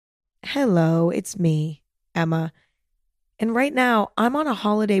Hello, it's me, Emma. And right now, I'm on a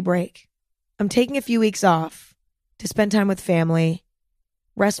holiday break. I'm taking a few weeks off to spend time with family,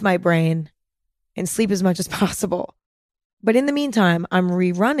 rest my brain, and sleep as much as possible. But in the meantime, I'm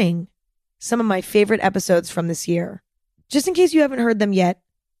rerunning some of my favorite episodes from this year, just in case you haven't heard them yet,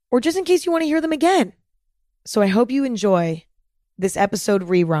 or just in case you want to hear them again. So I hope you enjoy this episode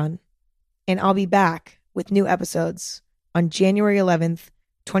rerun, and I'll be back with new episodes on January 11th,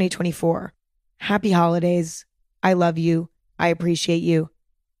 2024. Happy holidays. I love you. I appreciate you.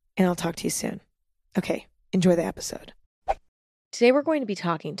 And I'll talk to you soon. Okay, enjoy the episode. Today we're going to be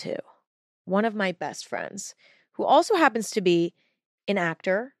talking to one of my best friends, who also happens to be an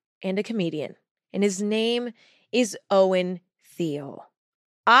actor and a comedian. And his name is Owen Thiele.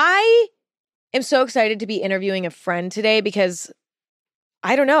 I am so excited to be interviewing a friend today because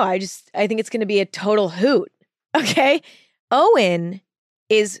I don't know. I think it's going to be a total hoot. Okay. Owen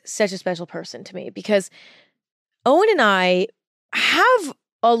is such a special person to me because Owen and I have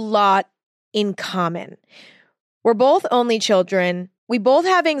a lot in common. We're both only children. We both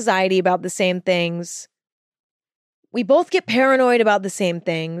have anxiety about the same things. We both get paranoid about the same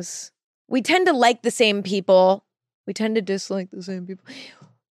things. We tend to like the same people. We tend to dislike the same people.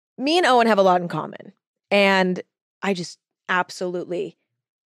 Me and Owen have a lot in common. And I just absolutely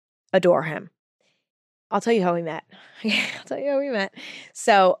adore him. I'll tell you how we met.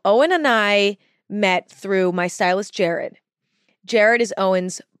 So Owen and I met through my stylist, Jared. Jared is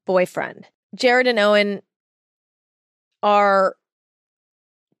Owen's boyfriend. Jared and Owen are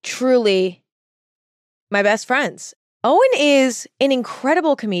truly my best friends. Owen is an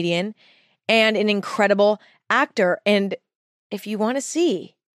incredible comedian and an incredible actor. And if you want to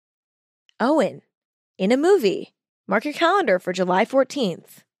see Owen in a movie, mark your calendar for July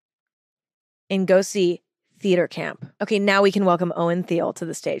 14th and go see Theater Camp. Okay, now we can welcome Owen Thiele to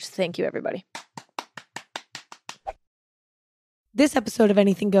the stage. Thank you, everybody. This episode of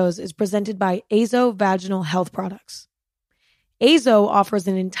Anything Goes is presented by Azo Vaginal Health Products. Azo offers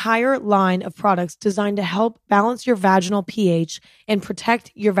an entire line of products designed to help balance your vaginal pH and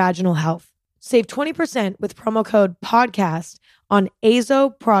protect your vaginal health. Save 20% with promo code PODCAST on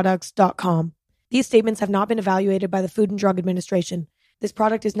azoproducts.com. These statements have not been evaluated by the Food and Drug Administration. This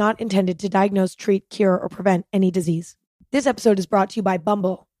product is not intended to diagnose, treat, cure, or prevent any disease. This episode is brought to you by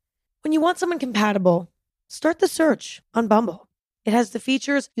Bumble. When you want someone compatible, start the search on Bumble. It has the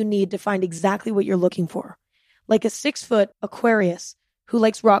features you need to find exactly what you're looking for, like a 6-foot Aquarius who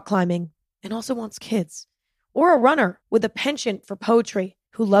likes rock climbing and also wants kids, or a runner with a penchant for poetry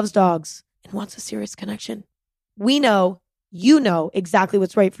who loves dogs and wants a serious connection. We know you know exactly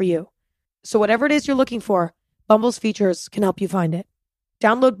what's right for you. So whatever it is you're looking for, Bumble's features can help you find it.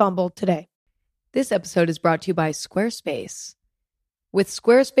 Download Bumble today. This episode is brought to you by Squarespace. With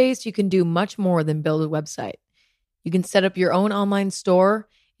Squarespace, you can do much more than build a website. You can set up your own online store.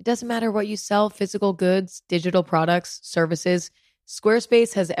 It doesn't matter what you sell, physical goods, digital products, services.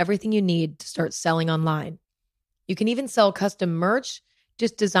 Squarespace has everything you need to start selling online. You can even sell custom merch.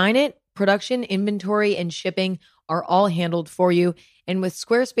 Just design it. Production, inventory, and shipping are all handled for you. And with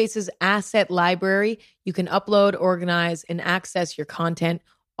Squarespace's asset library, you can upload, organize, and access your content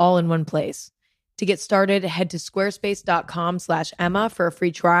all in one place. To get started, head to squarespace.com/Emma for a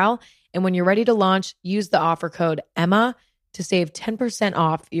free trial. And when you're ready to launch, use the offer code Emma to save 10%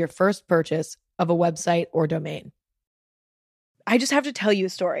 off your first purchase of a website or domain. I just have to tell you a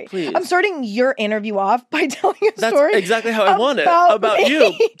story. Please. I'm starting your interview off by telling you a story. That's exactly how I want it. About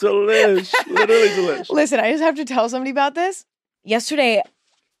you. Delish. Literally delish. Listen, I just have to tell somebody about this. Yesterday,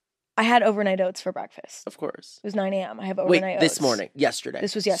 I had overnight oats for breakfast. Of course. It was 9 a.m. I have overnight oats. This morning. Yesterday.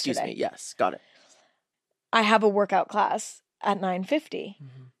 This was yesterday. Excuse me. Yes. Got it. I have a workout class at 9:50.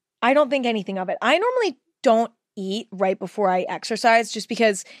 Mm-hmm. I don't think anything of it. I normally don't eat right before I exercise just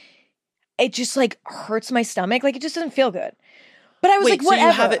because it just like hurts my stomach. Like it just doesn't feel good. But I was like,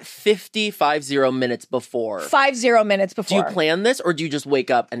 whatever. So you have it 50 minutes before. 50 minutes before. Do you plan this or do you just wake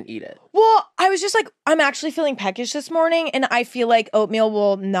up and eat it? Well, I was just like, I'm actually feeling peckish this morning and I feel like oatmeal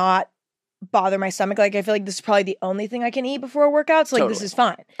will not bother my stomach. Like I feel like this is probably the only thing I can eat before a workout. So like Totally. This is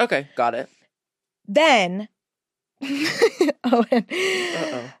fine. Okay, got it. Then, Owen.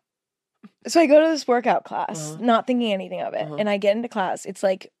 Uh-oh. So I go to this workout class, not thinking anything of it. And I get into class. It's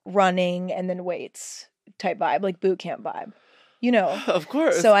like running and then weights type vibe, like boot camp vibe. You know. Of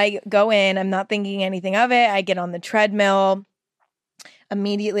course. So I go in. I'm not thinking anything of it. I get on the treadmill.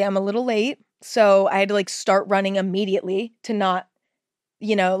 Immediately, I'm a little late. So I had to like start running immediately to not,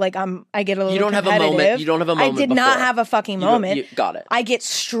 you know, like I get a little You don't have a moment. You don't have a moment I did not have a fucking moment. You got it. I get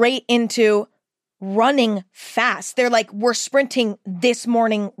straight into running fast. They're like, we're sprinting this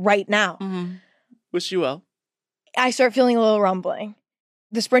morning right now. Mm-hmm. Wish you well. I start feeling a little rumbling.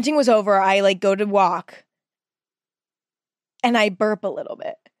 The sprinting was over. I like go to walk and I burp a little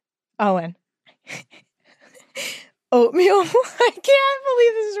bit. Owen. Oatmeal. I can't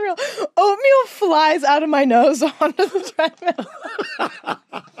believe this is real. Oatmeal flies out of my nose onto the treadmill.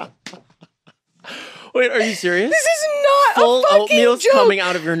 Wait, are you serious? This is not full a fucking oatmeal's joke. coming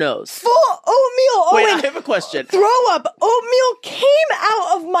out of your nose. Full oatmeal. Wait, Owen, I have a question. Throw up. Oatmeal came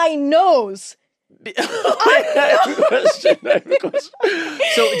out of my nose. I have a question.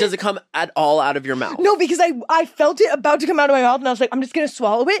 So does it come at all out of your mouth? No, because I felt it about to come out of my mouth, and I was like, I'm just gonna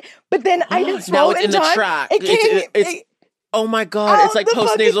swallow it. But then I didn't swallow now it it's in the time. tract. It oh my God, it's like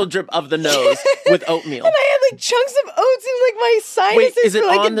post-nasal drip of the nose with oatmeal. And I had like chunks of oats in like my sinuses. Wait, is it for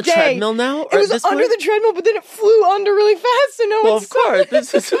like on a the day. treadmill now? It was under the treadmill, but then it flew under really fast, so no well, one of saw course. it.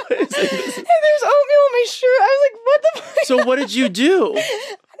 This is amazing. And there's oatmeal on my shirt. I was like, what the fuck? So what did you do?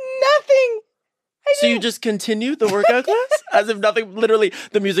 Nothing. So you just continued the workout class? As if nothing, literally,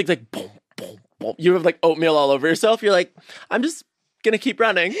 the music's like, boom, boom, boom. You have like oatmeal all over yourself. You're like, I'm just going to keep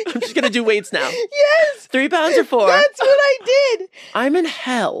running. I'm just going to do weights now. Yes. 3 pounds or 4. That's what I did. I'm in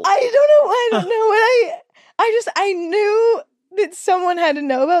hell. I don't know. I knew that someone had to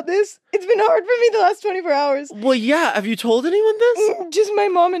know about this. It's been hard for me the last 24 hours. Well, yeah. Have you told anyone this? Just my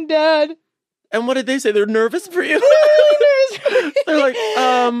mom and dad. And what did they say? They're nervous for you? They're really nervous for me. They're like,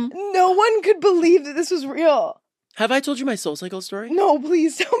 No one could believe that this was real. Have I told you my SoulCycle story? No,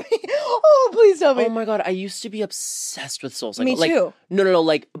 please tell me. Oh, please tell me. Oh my God, I used to be obsessed with SoulCycle. Me too. No.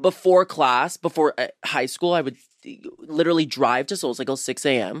 Like before class, before high school, I would literally drive to SoulCycle 6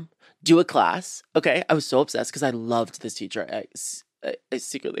 a.m., do a class. Okay, I was so obsessed because I loved this teacher. I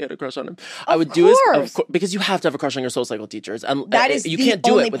secretly had a crush on him. I would do his because you have to have a crush on your SoulCycle teachers. That is you the can't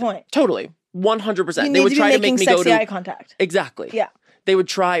do only it with, point. Totally, 100%. They would try to make me go to eye contact. Exactly. Yeah. They would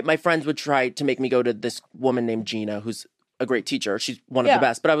try. My friends would try to make me go to this woman named Gina, who's a great teacher. She's one of the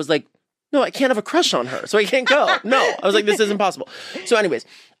best. But I was like, no, I can't have a crush on her, so I can't go. No, I was like, this is impossible. So, anyways,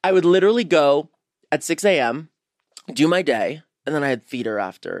 I would literally go at 6 a.m., do my day, and then I had theater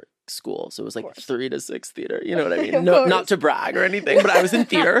after school. So it was like 3 to 6 theater. You know what I mean? No, not to brag or anything, but I was in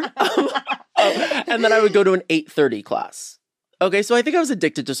theater. And then I would go to an 8:30 class. Okay, so I think I was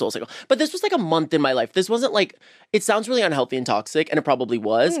addicted to SoulCycle. But this was like a month in my life. This wasn't like, it sounds really unhealthy and toxic, and it probably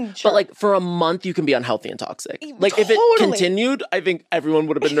was. Sure. But like for a month, you can be unhealthy and toxic. Like if it continued, I think everyone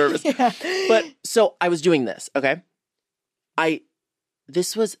would have been nervous. Yeah. But so I was doing this, okay?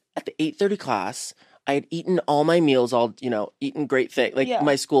 This was at the 8:30 class. I had eaten all my meals, eaten great things. Like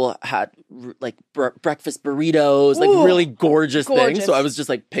my school had like breakfast burritos, like really gorgeous things. So I was just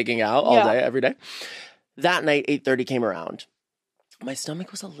like pigging out all day, every day. That night, 8:30 came around. My stomach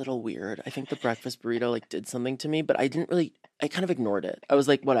was a little weird. I think the breakfast burrito like did something to me, but I kind of ignored it. I was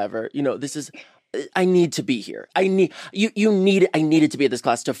like, whatever, I need to be here. I needed to be at this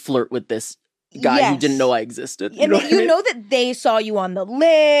class to flirt with this guy who didn't know I existed. You know that they saw you on the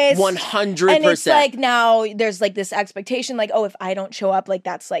list. 100%. And it's like now there's like this expectation, like, oh, if I don't show up, like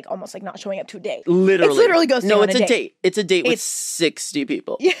that's like almost like not showing up to a date. Literally. It's literally ghosting No, on it's a a date. date. It's a date with 60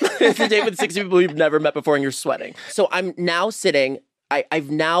 people. Yeah. It's a date with 60 people you've never met before and you're sweating. So I'm now sitting,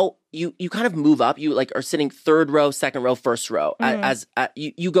 you kind of move up. You like are sitting third row, second row, first row.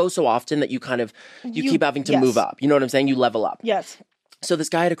 You go so often that you kind of, you keep having to move up. You know what I'm saying? You level up. Yes. So this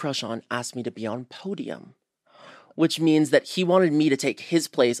guy I had a crush on asked me to be on podium, which means that he wanted me to take his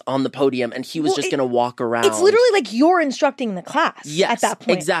place on the podium and he was just going to walk around. It's literally like you're instructing the class at that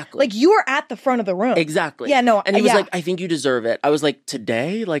point. Exactly. Like you're at the front of the room. Exactly. Yeah, no. And he was like, I think you deserve it. I was like,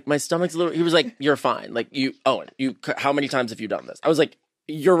 today? Like my stomach's a little, he was like, you're fine. Like Owen, how many times have you done this? I was like,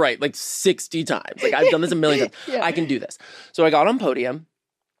 you're right. Like 60 times. Like I've done this a million times. I can do this. So I got on podium.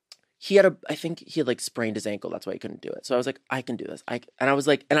 I think he had like sprained his ankle. That's why he couldn't do it. So I was like, I can do this. And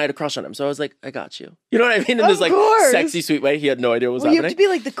I had a crush on him. So I was like, I got you. You know what I mean? In this like sexy, sweet way. He had no idea what was happening. You have to be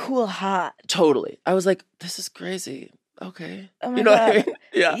like the cool hot. Totally. I was like, this is crazy. Okay. Oh my you know God. what I mean?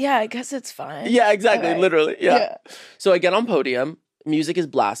 Yeah. Yeah, I guess it's fine. Yeah, exactly. Right. Literally. Yeah. So I get on podium. Music is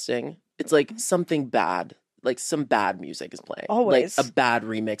blasting. It's like something bad. Like some bad music is playing. Always. Like a bad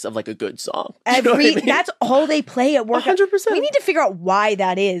remix of like a good song. You know what I mean? That's all they play at work. 100%. We need to figure out why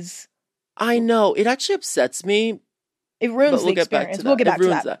that is. I know. It actually upsets me. It ruins the experience. We'll get back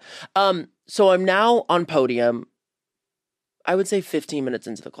to that. So I'm now on podium, I would say 15 minutes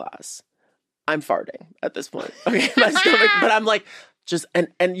into the class. I'm farting at this point. Okay, my stomach, but I'm like,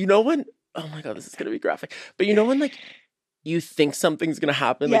 and you know when, oh my God, this is going to be graphic. But you know when like you think something's going to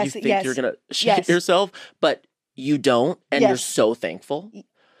happen, like you think you're going to shit yourself, but you don't, and you're so thankful.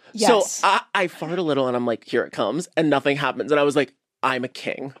 Yes. So I fart a little and I'm like, here it comes. And nothing happens. And I was like, I'm a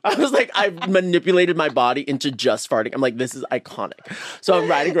king. I was like, I've manipulated my body into just farting. I'm like, this is iconic. So I'm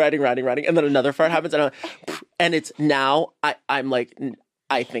riding. And then another fart happens. And it's now, I'm like,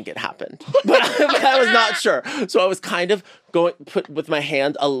 I think it happened. But I was not sure. So I was kind of put with my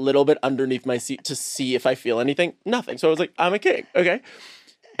hand a little bit underneath my seat to see if I feel anything. Nothing. So I was like, I'm a king. Okay.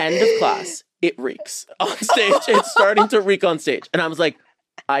 End of class. It reeks on stage. It's starting to reek on stage. And I was like,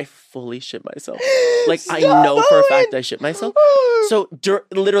 I fully shit myself. Like, Stop, I know for a fact Owen. I shit myself. So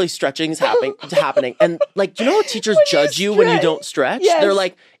literally stretching is happening. And like, you know how teachers judge you when you don't stretch? Yes. They're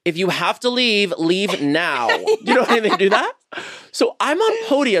like, if you have to leave now. You know how they do that? So I'm on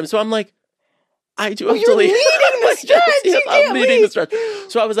podium. So I'm like, I do have to leave. You're leading the stretch. Yes, You I'm can't leading leave. the stretch.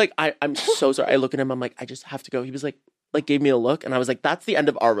 So I was like, I'm so sorry. I look at him. I'm like, I just have to go. He was like gave me a look. And I was like, that's the end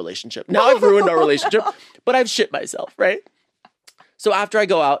of our relationship. Now I've ruined our relationship, but I've shit myself, right? So after I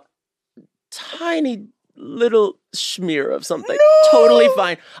go out, tiny little smear of something. No! Totally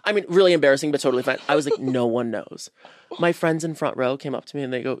fine. I mean, really embarrassing, but totally fine. I was like, no one knows. My friends in front row came up to me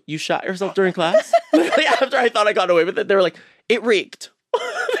and they go, you shot yourself during class? Literally after I thought I got away with it, they were like, it reeked.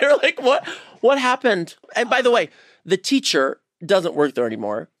 They were like, what happened? And by the way, the teacher doesn't work there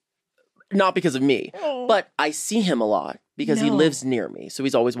anymore. Not because of me, but I see him a lot because he lives near me. So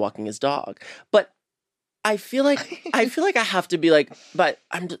he's always walking his dog. But I feel like I have to be like, but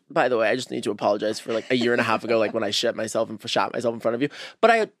by the way, I just need to apologize for like a year and a half ago, like when I shot myself in front of you.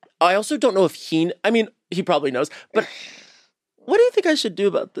 But I also don't know if he probably knows, but what do you think I should do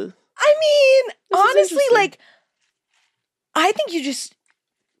about this? I mean, This is honestly, interesting. like, I think you just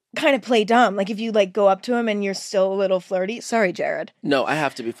kind of play dumb. Like, if you like go up to him and you're still a little flirty. Sorry, Jared. No, I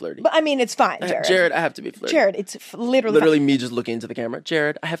have to be flirty. But I mean, it's fine, Jared. Jared, I have to be flirty. Jared, it's literally fine. me just looking into the camera.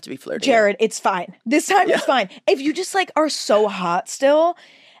 Jared, I have to be flirty. Jared, it's fine. This time it's fine. If you just like are so hot still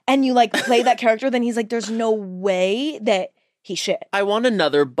and you like play that character, then he's like, there's no way that he shit. I want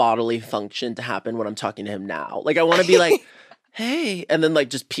another bodily function to happen when I'm talking to him now. Like, I want to be like, hey, and then like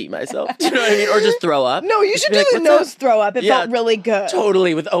just pee myself. Do you know what I mean? Or just throw up. No, you Just should be do like, the "What's nose up?" throw up. It Yeah, felt really good.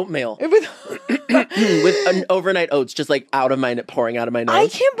 Totally, with oatmeal. With An overnight oats just like pouring out of my nose. I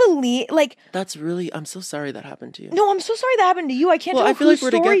can't believe, like, That's really, I'm so sorry that happened to you. no, I'm so sorry that happened to you. I can't Well, tell I feel whose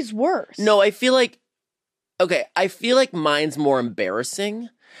like we're together. story's worse. No, I feel like mine's more embarrassing,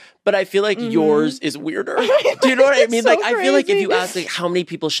 but I feel like yours is weirder. Do you know what I It's mean? so Like, I feel like if crazy. you ask like how many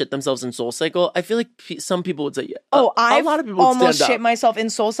people shit themselves in Soul Cycle, I feel like some people would say yeah. Oh, I've a lot of people would almost stand shit up. myself in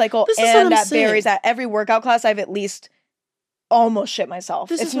Soul Cycle This is what and I'm at saying. Barry's. At every workout class, I've at least almost shit myself.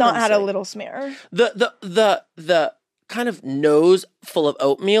 This It's is what not I'm had a saying. little smear. The kind of nose full of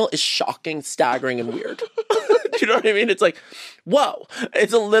oatmeal is shocking, staggering, and weird. Do you know what I mean? It's like, whoa.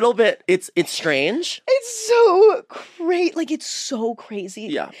 It's a little bit. It's strange. It's so great. Like, it's so crazy.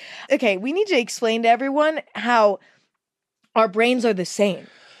 Yeah. Okay, we need to explain to everyone how our brains are the same.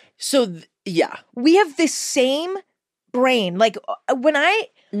 So yeah. We have the same brain. Like, when I...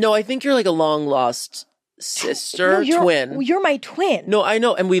 No, I think you're like a long lost sister, No, you're, twin. You're my twin. No, I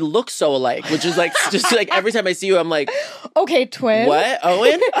know, and we look so alike, which is like just like every time I see you, I'm like, Okay, twin. what?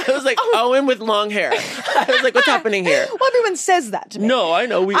 Owen? I was like, Owen with long hair. I was like, what's happening here? Well, everyone says that to me. No, I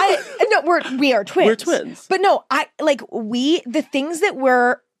know. We We are twins. We're twins. But no, the things that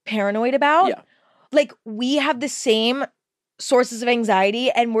we're paranoid about, Yeah. like, we have the same sources of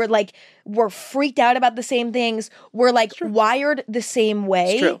anxiety and we're freaked out about the same things. We're like wired the same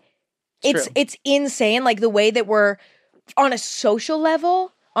way. It's true. It's insane. Like, the way that we're on a social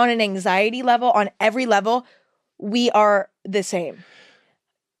level, on an anxiety level, on every level, we are the same.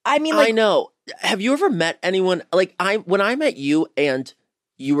 I mean, like, I know. Have you ever met anyone like when I met you and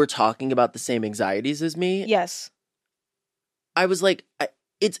you were talking about the same anxieties as me? yes. I was like,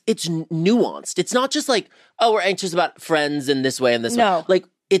 it's nuanced. It's not just like, oh, we're anxious about friends in this way and this No. way. Like,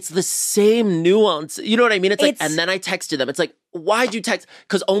 it's the same nuance. You know what I mean? It's like, It's- and then I texted them. It's like, why'd you text?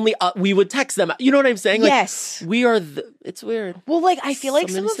 Because only we would text them. You know what I'm saying? Like, Yes. we are. It's weird. Well, like, I feel like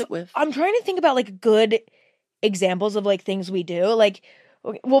Something to some sit of with. I'm trying to think about like good examples of like things we do. Like,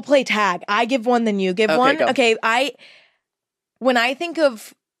 we'll play tag. I give one, then you give Okay, one. go. Okay, when I think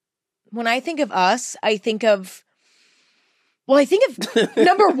of us, I think of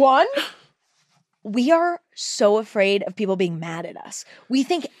number one, we are so afraid of people being mad at us. We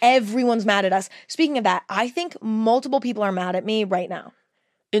think everyone's mad at us. Speaking of that, I think multiple people are mad at me right now.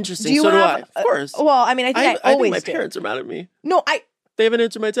 Interesting. Do you So do have- I. Of course. Well, I mean, I think I I always think my do. parents are mad at me. No, They haven't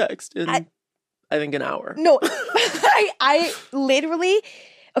answered my text in, I- I think, an hour. No, I literally,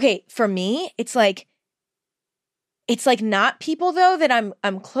 okay, for me, it's like not people though that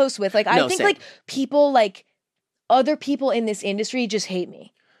I'm close with. Like, I No, think same. like people, like other people in this industry just hate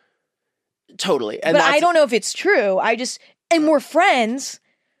me. Totally. And but I don't know if it's true. And we're friends.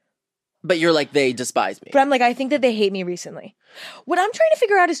 But you're like, they despise me. But I'm like, I think that they hate me recently. What I'm trying to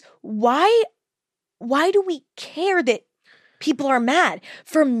figure out is why do we care that people are mad?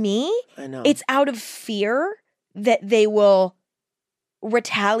 For me, I know. It's out of fear that they will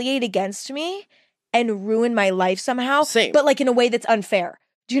retaliate against me and ruin my life somehow. Same. But like in a way that's unfair.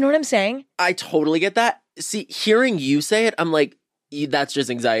 Do you know what I'm saying? I totally get that. See, hearing you say it, I'm like, that's just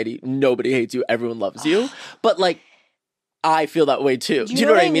anxiety. Nobody hates you. Everyone loves you. But like, I feel that way too. Do you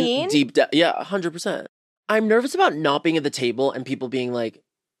know what I mean? Deep down. Yeah, 100%. I'm nervous about not being at the table and people being like,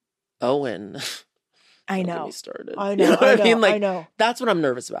 Owen. I Don't know. get me started. I know. You know what I mean? Like, I know. that's what I'm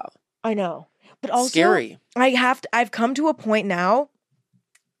nervous about. I know. But also, scary. I've come to a point now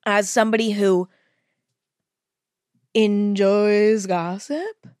as somebody who enjoys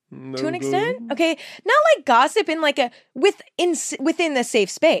gossip to an extent. Okay. Not like gossip in like within the safe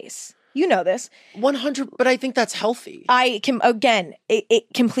space. You know this. 100, but I think that's healthy. I can, again, it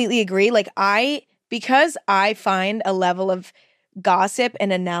completely agree. Like because I find a level of gossip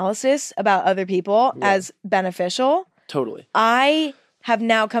and analysis about other people as beneficial. Totally. I have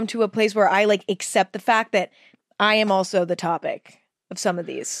now come to a place where I like accept the fact that I am also the topic of some of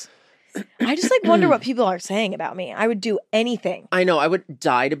these. I just like wonder what people are saying about me. I would do anything. I know. I would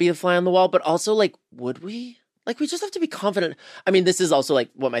die to be a fly on the wall, but also like, would we? Like, we just have to be confident. I mean, this is also like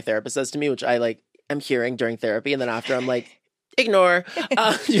what my therapist says to me, which I like am hearing during therapy. And then after I'm like, ignore.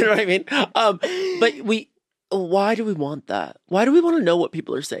 You know what I mean? But why do we want that? Why do we want to know what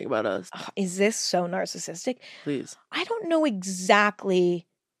people are saying about us? Is this so narcissistic? Please. I don't know exactly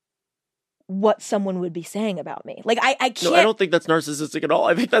what someone would be saying about me. Like, I can't. No, I don't think that's narcissistic at all.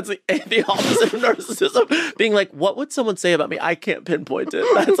 I think that's the opposite of narcissism. Being like, what would someone say about me? I can't pinpoint it.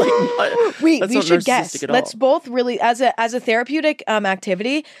 That's like, we should guess. Let's both really, as a therapeutic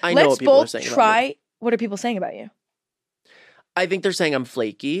activity, I know let's what people both are saying try. about me. What are people saying about you? I think they're saying I'm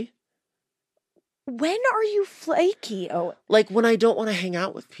flaky. When are you flaky, Owen? Like when I don't want to hang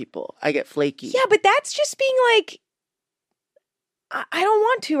out with people, I get flaky. Yeah, but that's just being like, I don't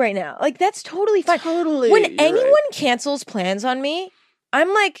want to right now. Like, that's totally fine. Totally. When anyone cancels plans on me,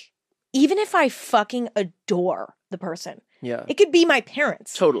 I'm like, even if I fucking adore the person. Yeah. It could be my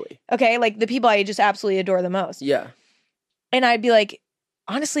parents. Totally. Okay? Like, the people I just absolutely adore the most. Yeah. And I'd be like,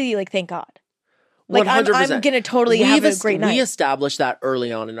 honestly, like, thank God. Like, 100%. I'm going to totally have a great night. We established that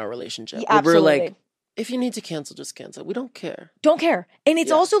early on in our relationship. Yeah, absolutely. We're like, if you need to cancel, just cancel. We don't care. Don't care. And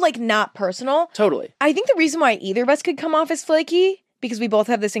it's also, like, not personal. Totally. I think the reason why either of us could come off as flaky, because we both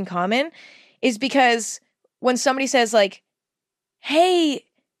have this in common, is because when somebody says, like, hey,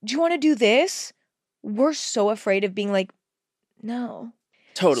 do you want to do this? We're so afraid of being like, no.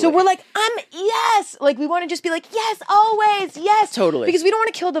 Totally. So we're like, yes. Like, we want to just be like, yes, always, yes. Totally. Because we don't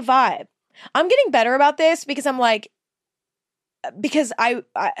want to kill the vibe. I'm getting better about this because I'm like, because I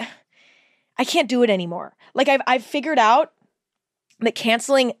can't do it anymore. Like, I've figured out that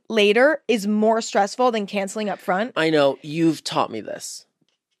canceling later is more stressful than canceling up front. I know. You've taught me this.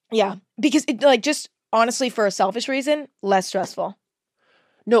 Yeah. Because it, like, just honestly, for a selfish reason, less stressful.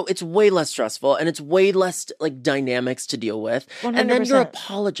 No, it's way less stressful and it's way less like dynamics to deal with. 100%. And then you're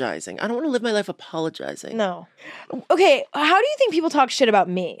apologizing. I don't want to live my life apologizing. No. Okay, how do you think people talk shit about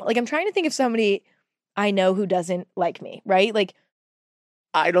me? Like, I'm trying to think of somebody I know who doesn't like me, right? Like,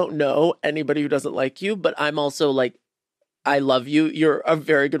 I don't know anybody who doesn't like you, but I'm also like, I love you. You're a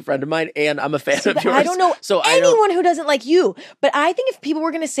very good friend of mine and I'm a fan of yours. I don't know anyone who doesn't like you. But I think if people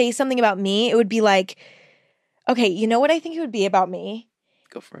were going to say something about me, it would be like, okay, you know what I think it would be about me?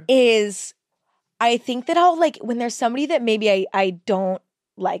 Go for it. Is I think that I'll like, when there's somebody that maybe I don't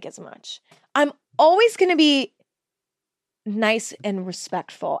like as much, I'm always going to be nice and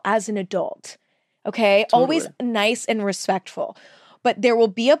respectful as an adult. Okay? Totally. Always nice and respectful. But there will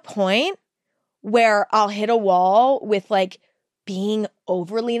be a point where I'll hit a wall with like being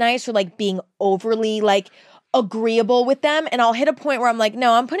overly nice or like being overly like agreeable with them. And I'll hit a point where I'm like,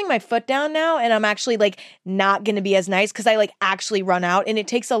 no, I'm putting my foot down now and I'm actually like not going to be as nice because I like actually run out. And it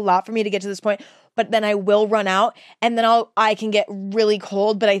takes a lot for me to get to this point. But then I will run out and then I can get really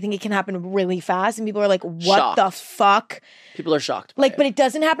cold, but I think it can happen really fast. And people are like, what Shocked. the fuck? People are shocked. Like, but it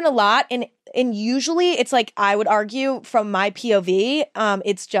doesn't happen a lot. And usually it's like, I would argue from my POV,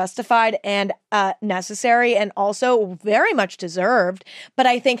 it's justified and necessary and also very much deserved. But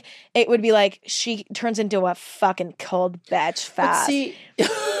I think it would be like, she turns into a fucking cold bitch fast. But see,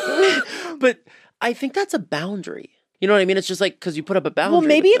 but I think that's a boundary. You know what I mean? It's just like, because you put up a boundary. Well,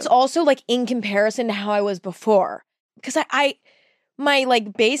 maybe it's also like in comparison to how I was before. Because my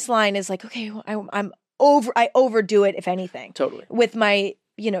like baseline is like, okay, I overdo it, if anything. Totally. With my,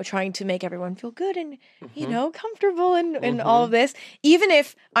 trying to make everyone feel good and, comfortable and all of this, even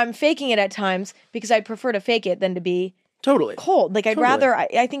if I'm faking it at times because I'd prefer to fake it than to be totally cold. Like I'd rather,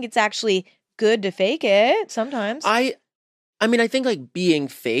 I think it's actually good to fake it sometimes. I mean, I think like being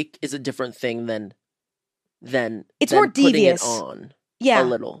fake is a different thing than it's more devious. Putting it on a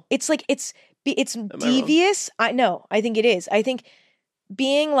little. It's like, it's devious. I think it is. I think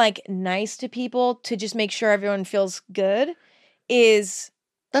being like nice to people to just make sure everyone feels good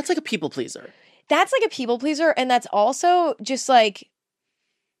that's like a people pleaser. That's like a people pleaser. And that's also just like,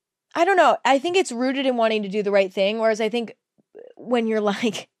 I don't know. I think it's rooted in wanting to do the right thing. Whereas I think when you're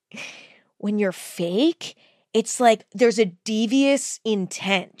fake, it's like there's a devious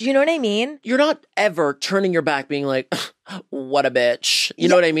intent. Do you know what I mean? You're not ever turning your back being like, what a bitch. You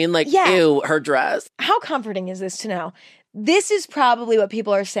know what I mean? Like, ew, her dress. How comforting is this to know? This is probably what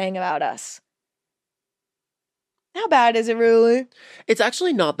people are saying about us. How bad is it really? It's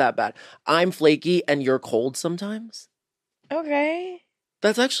actually not that bad. I'm flaky and you're cold sometimes. Okay.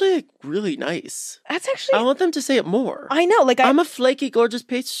 That's actually like, really nice. That's actually... I want them to say it more. I know. Like I'm a flaky, gorgeous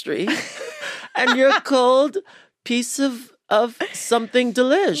pastry. And you're a cold piece of something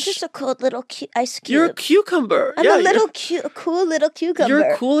delish. Just a cold little ice cube. You're a cucumber. I'm a cool little cucumber.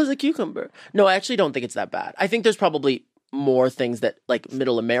 You're cool as a cucumber. No, I actually don't think it's that bad. I think there's probably more things that like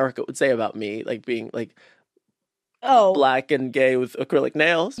middle America would say about me, like being like black and gay with acrylic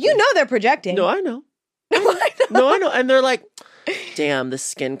nails. You know they're projecting. No, I know. No, I know. And they're like, damn, the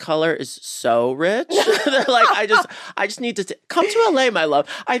skin color is so rich. They're like, I just need to come to LA, my love.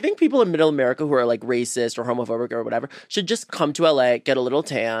 I think people in middle America who are like racist or homophobic or whatever should just come to LA, get a little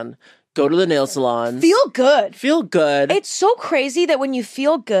tan, go to the nail salons. Feel good. Feel good. It's so crazy that when you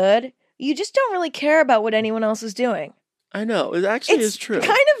feel good, you just don't really care about what anyone else is doing. I know. It actually is true. It's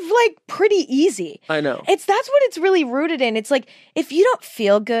kind of like pretty easy. I know. That's what it's really rooted in. It's like, if you don't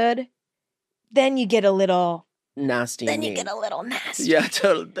feel good, then you get a little... nasty. Then you get a little nasty. Yeah,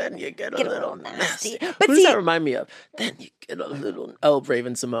 totally. Then you get a little nasty. But who does that remind me of? Then you get a little... Oh,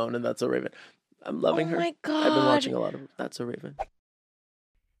 Raven Simone and That's So Raven. I'm loving her. Oh my God. I've been watching a lot of That's So Raven.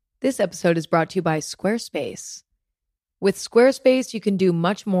 This episode is brought to you by Squarespace. With Squarespace, you can do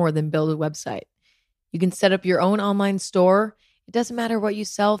much more than build a website. You can set up your own online store. It doesn't matter what you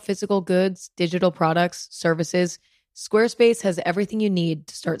sell, physical goods, digital products, services. Squarespace has everything you need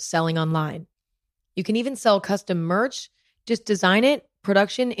to start selling online. You can even sell custom merch. Just design it.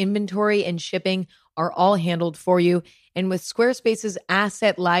 Production, inventory, and shipping are all handled for you. And with Squarespace's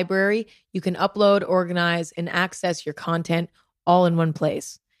asset library, you can upload, organize, and access your content all in one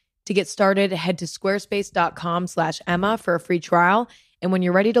place. To get started, head to squarespace.com/Emma for a free trial. And when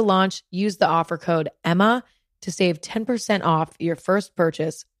you're ready to launch, use the offer code EMMA to save 10% off your first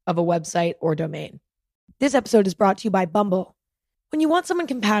purchase of a website or domain. This episode is brought to you by Bumble. When you want someone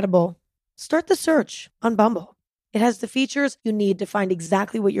compatible, start the search on Bumble. It has the features you need to find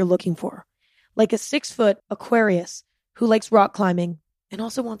exactly what you're looking for, like a 6-foot Aquarius who likes rock climbing and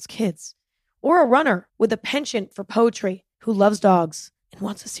also wants kids, or a runner with a penchant for poetry who loves dogs and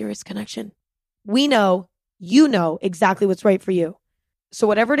wants a serious connection. We know you know exactly what's right for you. So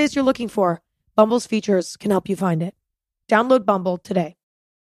whatever it is you're looking for, Bumble's features can help you find it. Download Bumble today.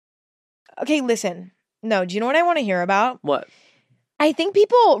 Okay, listen. No, do you know what I want to hear about? What? I think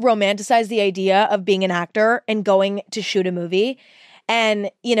people romanticize the idea of being an actor and going to shoot a movie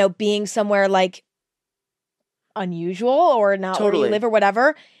and, being somewhere like unusual or not where you live or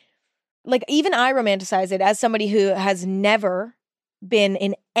whatever. Like, even I romanticize it as somebody who has never been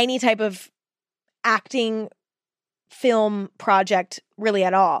in any type of acting film project really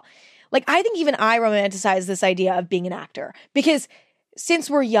at all. Like, I think even I romanticize this idea of being an actor because since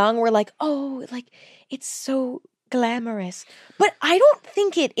we're young, we're like, oh, like it's so glamorous. But I don't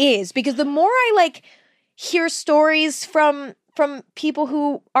think it is, because the more I hear stories from people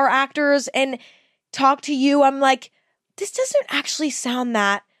who are actors and talk to you, I'm like, this doesn't actually sound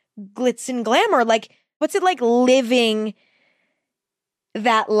that glitz and glamour. Like, what's it like living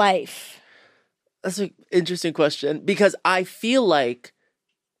that life? That's an interesting question, because I feel like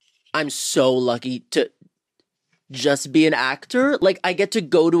I'm so lucky to just be an actor. Like, I get to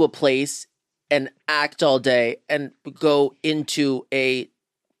go to a place and act all day and go into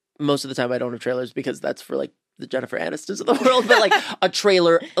most of the time I don't have trailers because that's for the Jennifer Anistons of the world, but a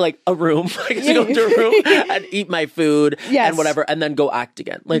trailer, a room. I get to go into a room and eat my food and whatever, and then go act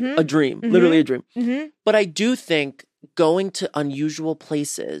again. A dream, literally a dream. Mm-hmm. But I do think going to unusual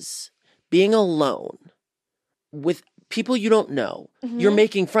places, being alone with people you don't know, you're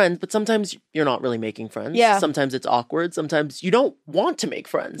making friends, but sometimes you're not really making friends. Yeah. Sometimes it's awkward. Sometimes you don't want to make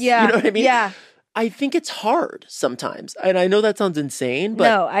friends. Yeah. You know what I mean? Yeah. I think it's hard sometimes. And I know that sounds insane, but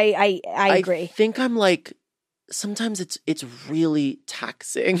no, I agree. I think I'm like, sometimes it's really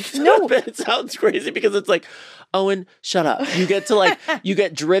taxing. No. It sounds crazy because it's like, Owen, shut up. You get to like, you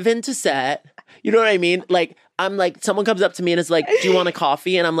get driven to set. You know what I mean? Like, I'm like, someone comes up to me and is like, do you want a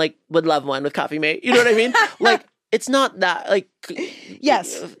coffee? And I'm like, would love one with coffee, mate. You know what I mean? Like, it's not that, like,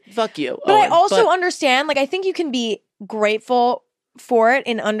 yes. Fuck you. But Owen. I also understand, like, I think you can be grateful for it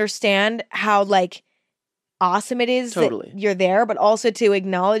and understand how, like, awesome it is Totally. that you're there, but also to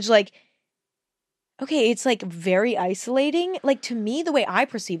acknowledge, like, okay, it's like very isolating. Like, to me, the way I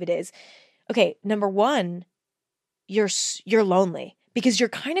perceive it is, okay, number one, you're lonely because you're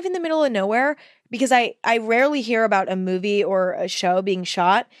kind of in the middle of nowhere. Because I rarely hear about a movie or a show being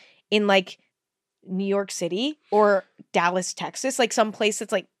shot in like New York City or Dallas, Texas, like some place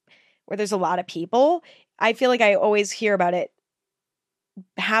that's like where there's a lot of people. I feel like I always hear about it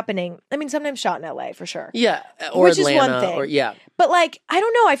happening. I mean, sometimes shot in LA for sure. Yeah. Or which Atlanta, is one thing. or yeah. But like, I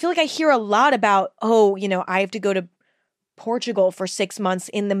don't know. I feel like I hear a lot about, oh, you know, I have to go to Portugal for 6 months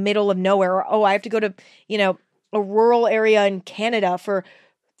in the middle of nowhere. Or, oh, I have to go to, you know, a rural area in Canada for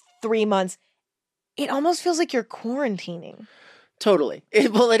 3 months. It almost feels like you're quarantining. Totally.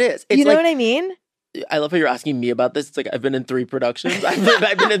 Well, it is. It's you know like, what I mean? I love how you're asking me about this. It's like I've been in 3 productions.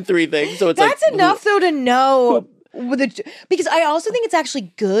 I've been in 3 things. So it's That's like, enough though to know because I also think it's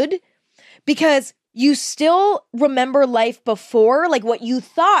actually good because you still remember life before, like what you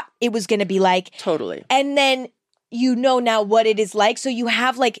thought it was going to be like. Totally. And then you know now what it is like. So you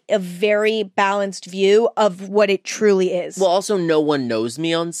have like a very balanced view of what it truly is. Well, also no one knows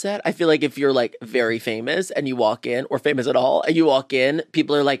me on set. I feel like if you're like very famous and you walk in, or famous at all, and you walk in,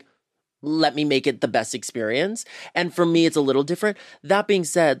 people are like, let me make it the best experience. And for me, it's a little different. That being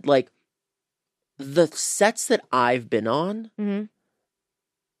said, like the sets that I've been on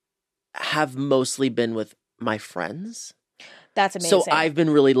have mostly been with my friends. That's amazing. So I've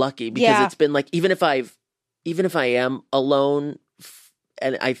been really lucky because it's been like, even if I am alone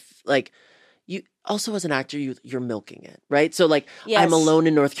and like, you also as an actor, you're milking it, right? So like, yes. I'm alone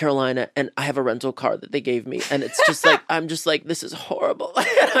in North Carolina and I have a rental car that they gave me. And it's just like, I'm just like, this is horrible.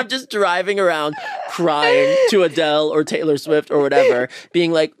 I'm just driving around crying to Adele or Taylor Swift or whatever,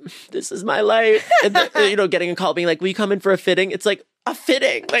 being like, this is my life. And you know, getting a call being like, will you come in for a fitting? It's like, a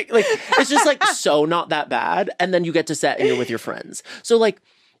fitting. Like it's just like so not that bad. And then you get to set and you're with your friends. So like,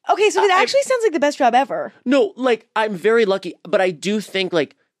 okay, so it actually sounds like the best job ever. No, like I'm very lucky, but I do think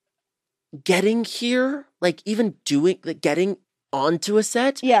like getting here, like even doing, like getting onto a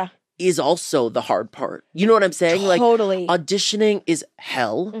set is also the hard part. You know what I'm saying? Totally. Like auditioning is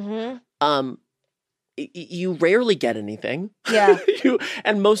hell. You rarely get anything. Yeah.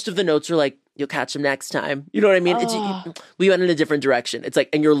 And most of the notes are like, you'll catch them next time. You know what I mean? We went in a different direction. It's like,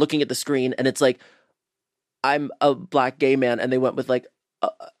 and you're looking at the screen and it's like, I'm a black gay man and they went with like,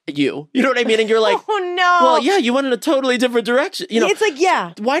 you know what I mean? And you're like, oh no. Well, yeah, you went in a totally different direction. You know, it's like,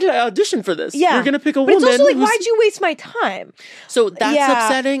 yeah. Why did I audition for this? Yeah. You're going to pick a but woman. It's also like, why'd you waste my time? So that's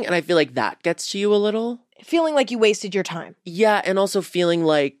upsetting. And I feel like that gets to you a little. Feeling like you wasted your time. Yeah. And also feeling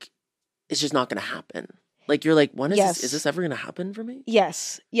like it's just not going to happen. Like you're like, when is yes. this? Is this ever going to happen for me?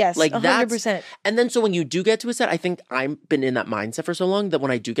 Yes. Yes. Like 100%. And then so when you do get to a set, I think I've been in that mindset for so long that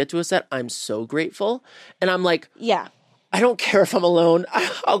when I do get to a set, I'm so grateful. And I'm like, yeah. I don't care if I'm alone.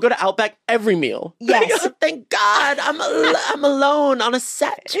 I'll go to Outback every meal. Yes. Thank God I'm alone on a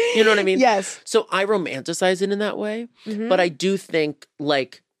set. You know what I mean? Yes. So I romanticize it in that way. Mm-hmm. But I do think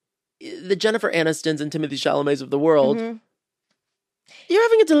like the Jennifer Anistons and Timothée Chalamets of the world, you're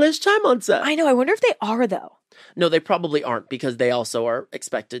having a delish time on set. I know. I wonder if they are though. No, they probably aren't because they also are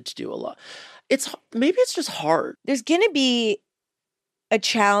expected to do a lot. Maybe it's just hard. There's going to be a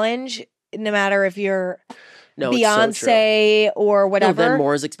challenge no matter if you're Beyonce or whatever. No, then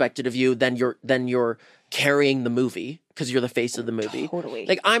more is expected of you. Then you're carrying the movie because you're the face of the movie. Totally.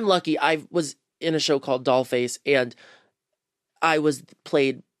 Like I'm lucky. I was in a show called Dollface, and I was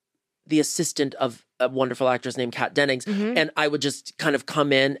played the assistant of a wonderful actress named Kat Dennings, and I would just kind of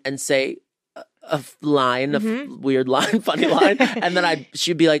come in and say a line, a weird line, funny line, and then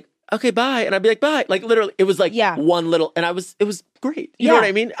she'd be like, okay, bye. And I'd be like, bye. Like literally, it was like one little, and it was great. You know what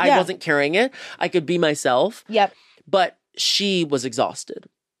I mean? I wasn't carrying it. I could be myself. Yep. But she was exhausted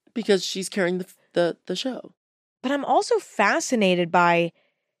because she's carrying the show. But I'm also fascinated by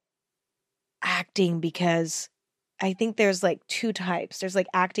acting because I think there's like 2 types. There's like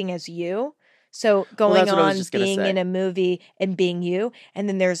acting as you. So going on being in a movie and being you. And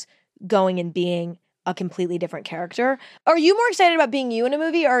then there's going and being a completely different character. Are you more excited about being you in a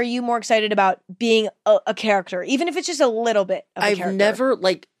movie, or are you more excited about being a character, even if it's just a little bit of a character? I've never,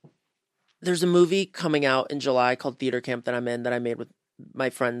 like, there's a movie coming out in July called Theater Camp that I'm in that I made with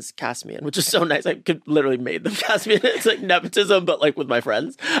my friends cast me in, which is so nice. I could literally made them cast me in. It's like nepotism, but like with my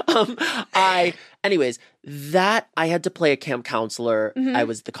friends. Anyways, that I had to play a camp counselor. I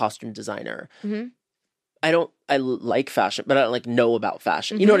was the costume designer. I like fashion, but I don't like know about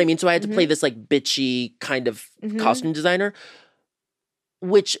fashion. You know what I mean? So I had to play this like bitchy kind of costume designer,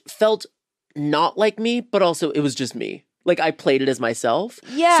 which felt not like me, but also it was just me. Like I played it as myself.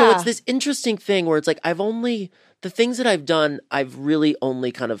 Yeah. So it's this interesting thing where it's like the things that I've done, I've really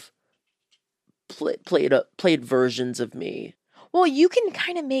only kind of played versions of me. Well, you can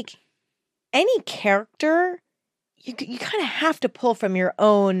kind of make any character. You kind of have to pull from your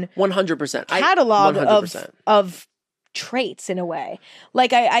own 100% catalog 100%. of traits in a way.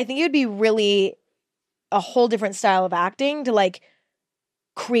 Like I think it would be really a whole different style of acting to like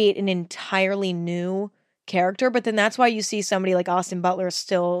create an entirely new character. But then that's why you see somebody like Austin Butler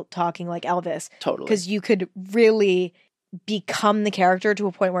still talking like Elvis. Totally. Because you could really become the character to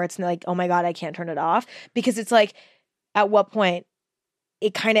a point where it's like, oh my God, I can't turn it off. Because it's like, at what point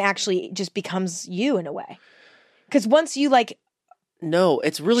it kind of actually just becomes you in a way. Because once you like... No,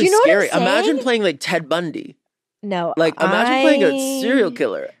 it's really you know scary. Imagine playing like Ted Bundy. No. Like imagine playing a serial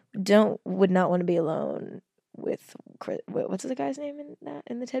killer. Would not want to be alone with... What's the guy's name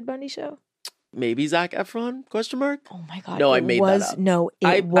in the Ted Bundy show? Maybe Zac Efron? Question mark? Oh my God. No, I made that up. No,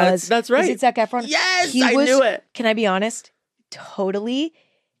 it was. That's right. Is it Zac Efron? Yes, I knew it. Can I be honest? Totally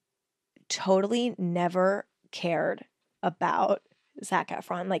never cared about Zac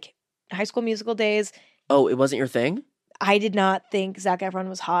Efron. Like High School Musical days. Oh, it wasn't your thing? I did not think Zac Efron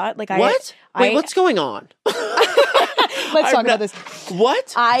was hot. Like what? Wait, what's going on? Let's talk about this.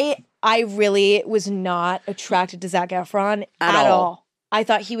 What? I really was not attracted to Zac Efron at all. I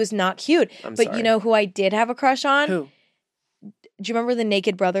thought he was not cute. I'm but sorry. You know who I did have a crush on? Who? Do you remember the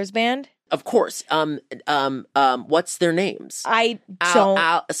Naked Brothers band? Of course. What's their names? I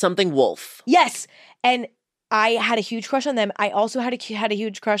don't. Something Wolf. Yes. And I had a huge crush on them. I also had a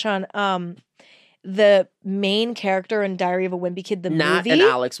huge crush on the main character in Diary of a Wimpy Kid, the Nat movie. and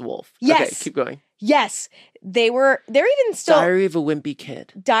Alex Wolf. Yes. Okay, keep going. Yes. They're even still. Diary of a Wimpy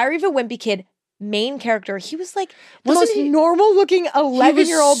Kid. Diary of a Wimpy Kid. Main character, he was like the Wasn't most he- normal looking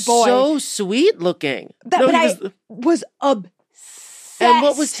 11-year-old boy. So sweet looking. I was obsessed. And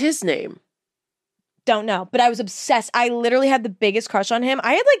what was his name? Don't know, but I was obsessed. I literally had the biggest crush on him.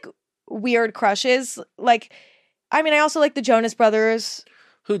 I had like weird crushes. Like, I mean, I also like the Jonas Brothers.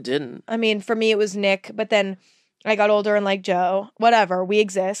 Who didn't? I mean, for me it was Nick, but then I got older and like Joe. Whatever, we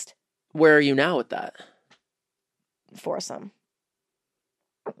exist. Where are you now with that? Foursome.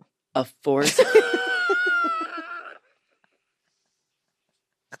 A force.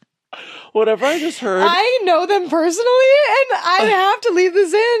 Whatever I just heard. I know them personally, and I have to leave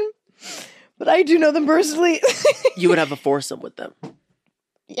this in. But I do know them personally. You would have a foursome with them.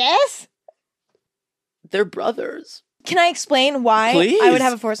 Yes. They're brothers. Can I explain why Please. I would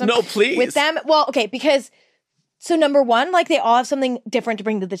have a foursome? No, please. With them? Well, okay, because so number one, like they all have something different to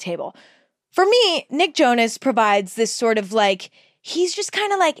bring to the table. For me, Nick Jonas provides this sort of like, he's just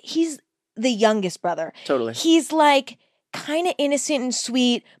kind of like, he's the youngest brother. Totally. He's like kind of innocent and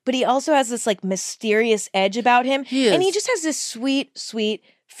sweet, but he also has this like mysterious edge about him. He is. And he just has this sweet, sweet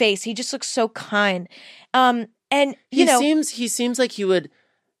face. He just looks so kind. And you know, he seems like he would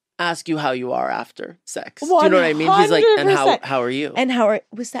ask you how you are after sex. Do you know what I mean? He's like, and 100%. how are you? And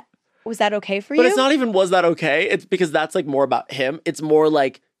was that okay for you? But it's not even was that okay? It's because that's like more about him. It's more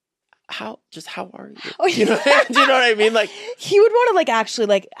like how are you? Oh, Do you know what I mean? Like he would want to like actually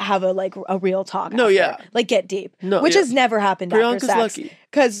like have a real talk. No, after. yeah. Like get deep. No, which yeah. has never happened Priyanka's after sex. lucky.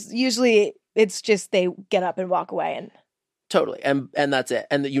 Because usually it's just they get up and walk away and totally. And that's it.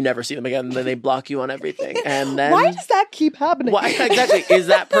 And you never see them again. And then they block you on everything. And then why does that keep happening? Why exactly? Is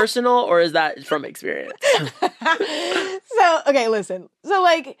that personal or is that from experience? So okay, listen. So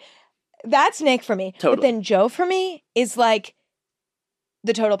like that's Nick for me. Totally. But then Joe for me is like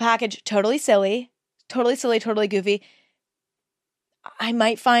the total package, totally silly, totally goofy. I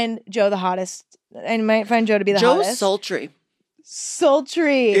might find Joe the hottest. I might find Joe to be the Joe's hottest. sultry.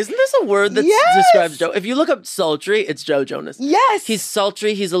 Sultry. Isn't this a word that Yes! describes Joe? If you look up sultry, it's Joe Jonas. Yes. He's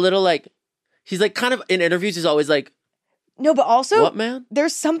sultry. He's a little like, he's like kind of in interviews, he's always like, No, but also what, man?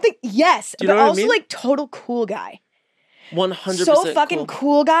 there's something. Yes, Do you know but what I also mean? like total cool guy. 100% So fucking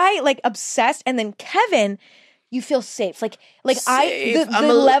cool guy, like obsessed. And then Kevin, you feel safe. Like Safe.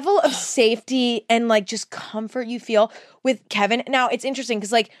 the level of safety and like just comfort you feel with Kevin. Now it's interesting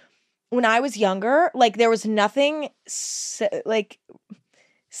because like when I was younger, like there was nothing like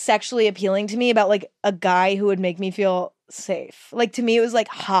sexually appealing to me about like a guy who would make me feel safe. Like to me, it was like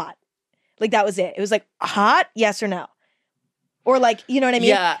hot. Like that was it. It was like hot, yes or no. Or like, you know what I mean?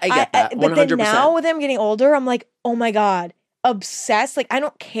 Yeah, I get that. 100%. But then now with him getting older, I'm like, oh my God, obsessed. Like I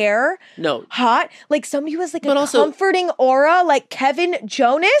don't care. No. Hot. Like somebody who has like But a also- comforting aura, like Kevin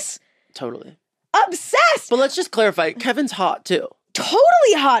Jonas. Totally. Obsessed. But let's just clarify, Kevin's hot too.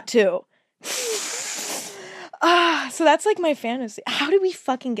 Totally hot too. So that's like my fantasy. How did we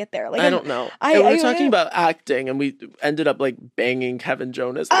fucking get there? Like I don't know. We were talking about acting and we ended up like banging Kevin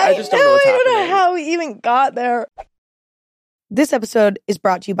Jonas. I just don't know what's I happening. don't know how we even got there. This episode is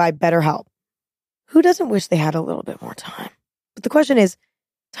brought to you by BetterHelp. Who doesn't wish they had a little bit more time? But the question is,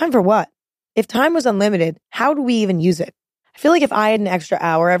 time for what? If time was unlimited, how do we even use it? I feel like if I had an extra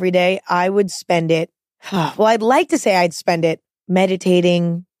hour every day, I would spend it, well, I'd like to say I'd spend it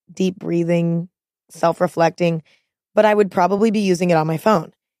meditating, deep breathing, self-reflecting, but I would probably be using it on my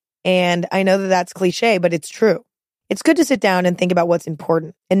phone. And I know that that's cliche, but it's true. It's good to sit down and think about what's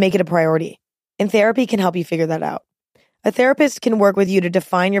important and make it a priority. And therapy can help you figure that out. A therapist can work with you to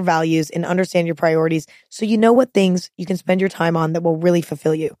define your values and understand your priorities so you know what things you can spend your time on that will really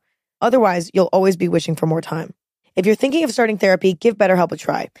fulfill you. Otherwise, you'll always be wishing for more time. If you're thinking of starting therapy, give BetterHelp a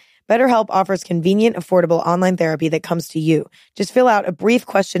try. BetterHelp offers convenient, affordable online therapy that comes to you. Just fill out a brief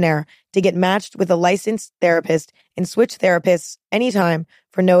questionnaire to get matched with a licensed therapist and switch therapists anytime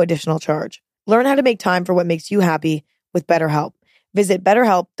for no additional charge. Learn how to make time for what makes you happy with BetterHelp. Visit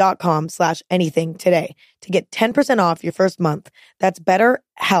betterhelp.com/anything today to get 10% off your first month. That's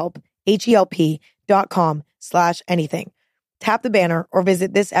BetterHelp, HELP.com/anything. Tap the banner or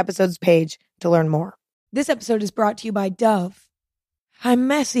visit this episode's page to learn more. This episode is brought to you by Dove. I'm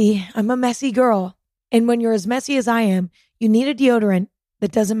messy. I'm a messy girl. And when you're as messy as I am, you need a deodorant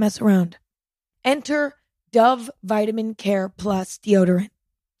that doesn't mess around. Enter Dove Vitamin Care Plus deodorant.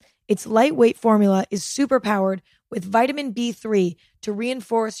 Its lightweight formula is super powered with vitamin B3 to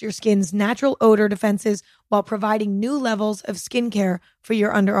reinforce your skin's natural odor defenses while providing new levels of skincare for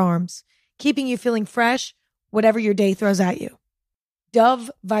your underarms, keeping you feeling fresh whatever your day throws at you.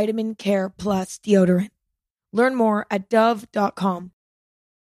 Dove Vitamin Care Plus deodorant. Learn more at dove.com.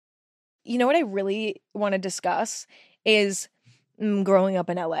 You know what I really want to discuss is growing up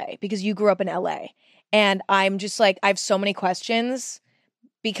in LA, because you grew up in LA. And I'm just like, I have so many questions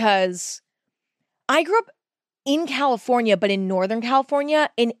because I grew up in California, but in Northern California,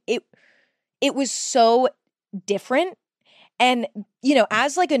 and it was so different. And, you know,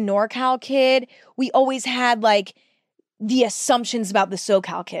 as like a NorCal kid, we always had like the assumptions about the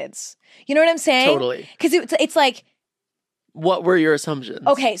SoCal kids. You know what I'm saying? Totally. Because it's like, what were your assumptions?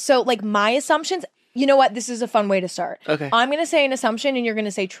 okay, so like my assumptions, you know what? This is a fun way to start. Okay. I'm going to say an assumption and you're going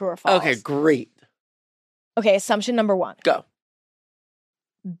to say true or false. Okay, great. Okay, assumption number 1. Go.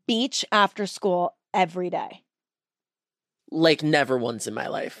 Beach after school every day. Like never once in my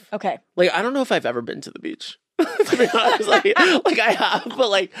life. Okay. Like I don't know if I've ever been to the beach. To be honest, like I have, but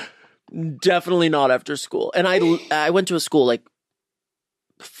like definitely not after school. And I went to a school like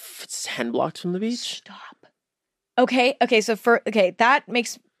 10 blocks from the beach. Stop. Okay, so that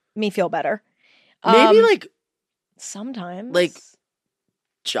makes me feel better. Maybe like sometimes like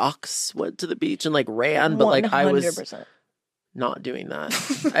jocks went to the beach and like ran, but like 100%. I was not doing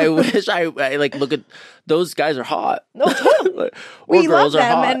that. I wish I like look at those guys are hot. No, totally. We love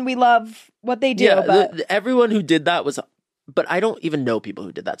them and we love what they do. Yeah, but everyone who did that was, but I don't even know people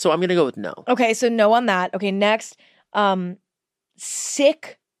who did that. So I'm gonna go with no. Okay, so no on that. Okay, next,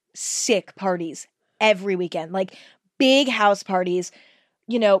 sick parties every weekend, like big house parties.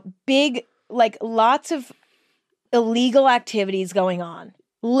 You know, big like lots of illegal activities going on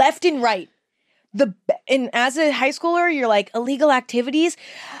left and right. And as a high schooler, you're like, illegal activities?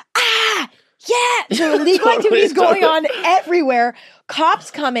 Yeah! So illegal activities going on everywhere.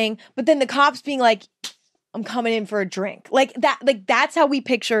 Cops coming, but then the cops being like, I'm coming in for a drink. Like that's how we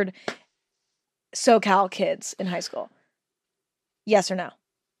pictured SoCal kids in high school. Yes or no?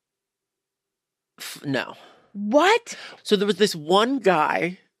 No. What? So there was this one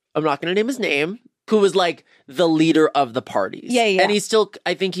guy, I'm not going to name his name, who was like the leader of the parties. Yeah. And he's still,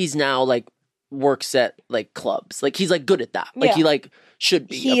 I think he's now like, works at like clubs. Like he's like good at that. Like he like should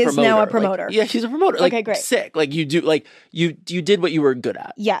be he a promoter. Is now a promoter. Like, yeah, he's a promoter. Like okay, great. Sick. Like you do like you did what you were good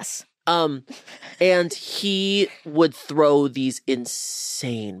at. Yes. And he would throw these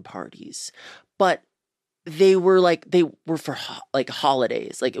insane parties. But they were for like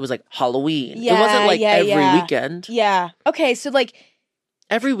holidays. Like it was like Halloween. Yeah, it wasn't like every weekend. Yeah. Okay, so like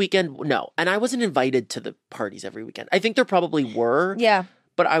every weekend, no. And I wasn't invited to the parties every weekend. I think there probably were. Yeah.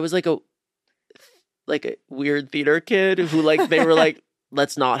 But I was like a weird theater kid who like they were like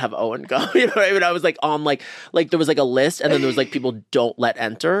let's not have Owen go. You know what I mean? I was like on like there was like a list, and then there was like people don't let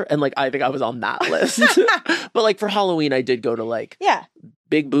enter, and like I think I was on that list. But like for Halloween, I did go to like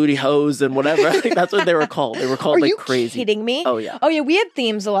big booty hoes and whatever. I think that's what they were called. They were called Are like you crazy. Kidding me? Oh yeah. Oh yeah. We had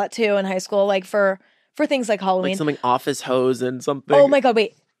themes a lot too in high school, like for things like Halloween, like something office hoes and something. Oh my god!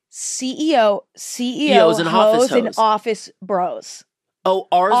 Wait, CEOs and office hoes and office bros. Oh,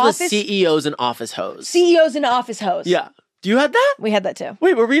 ours was CEOs and office hoes. CEOs and office hoes. Yeah. Do you have that? We had that too.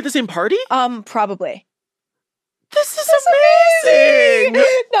 Wait, were we at the same party? Probably. This is amazing.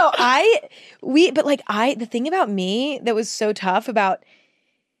 No, the thing about me that was so tough about,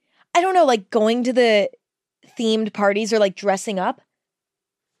 I don't know, like going to the themed parties or like dressing up,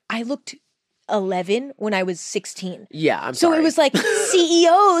 I looked 11 when I was 16. Yeah, I'm sorry. So it was like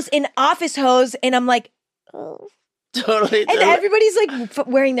CEOs and office hoes, and I'm like, oh. Totally. And everybody's like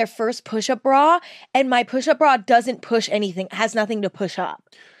wearing their first push-up bra, and my push-up bra doesn't push anything, has nothing to push up.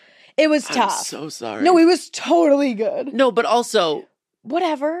 It was tough. I'm so sorry. No, it was totally good. No, but also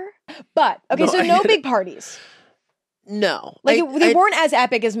whatever. But okay, so no big parties. No, like they weren't as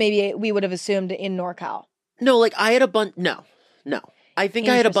epic as maybe we would have assumed in NorCal. No, like I had a bunch. No. I think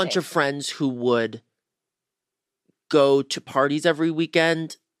I had a bunch of friends who would go to parties every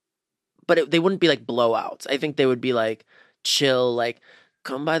weekend. But they wouldn't be like blowouts. I think they would be like chill, like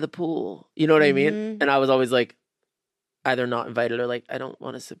come by the pool. You know what I mean? And I was always like either not invited or like I don't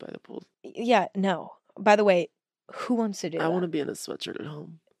want to sit by the pool. Yeah, no. By the way, who wants to do that? I want to be in a sweatshirt at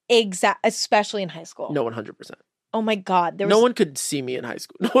home. Exactly, especially in high school. No, 100%. Oh my god, no one could see me in high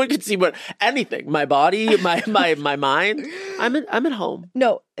school. No one could see anything. My body, my mind. I'm at home.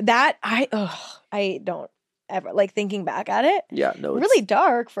 No, that I don't ever like thinking back at it. Yeah, no, it's really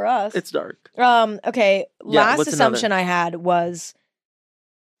dark for us. It's dark. Okay. Yeah, last assumption I had was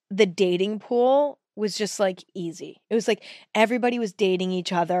the dating pool was just like easy. It was like everybody was dating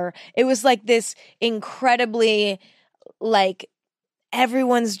each other. It was like this incredibly like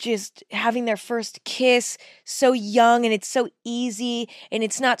everyone's just having their first kiss so young, and it's so easy and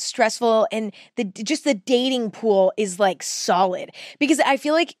it's not stressful, and the dating pool is like solid, because I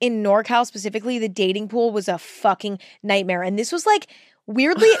feel like in NorCal specifically the dating pool was a fucking nightmare, and this was like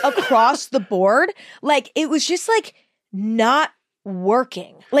weirdly across the board, like it was just like not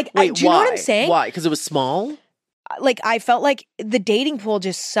working. Like, wait, do you know what I'm saying? Why? Because it was small? Like I felt like the dating pool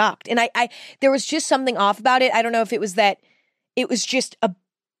just sucked, and I there was just something off about it. I don't know if it was that it was just a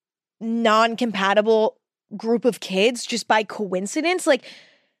non-compatible group of kids just by coincidence, like,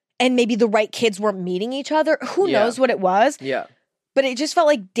 and maybe the right kids weren't meeting each other. Who knows what it was? Yeah. But it just felt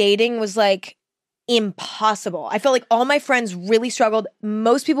like dating was like impossible. I felt like all my friends really struggled.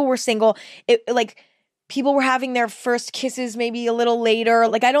 Most people were single. Like people were having their first kisses maybe a little later.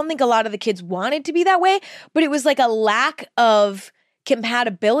 Like I don't think a lot of the kids wanted to be that way, but it was like a lack of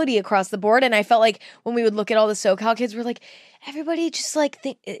compatibility across the board. And I felt like when we would look at all the SoCal kids, we're like, everybody just like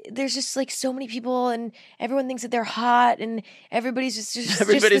there's just like so many people, and everyone thinks that they're hot, and everybody's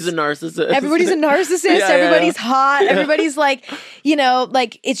everybody's a narcissist. Everybody's a narcissist. Everybody's hot. Everybody's like, you know,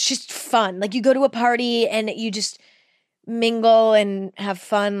 like it's just fun. Like you go to a party and you just mingle and have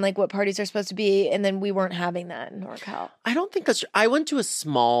fun, like what parties are supposed to be. And then we weren't having that in NorCal. I don't think that's true. I went to a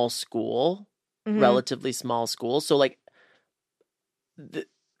small school, relatively small school. So like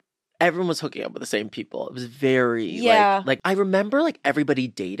everyone was hooking up with the same people. It was very like I remember like everybody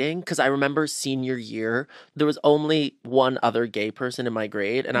dating, because I remember senior year there was only one other gay person in my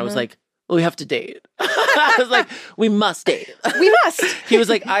grade, and I was like, well, we have to date. I was like, we must date. We must. He was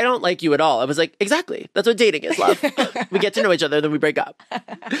like, I don't like you at all. I was like, exactly. That's what dating is, love. We get to know each other, then we break up.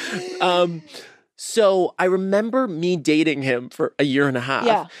 So I remember me dating him for a year and a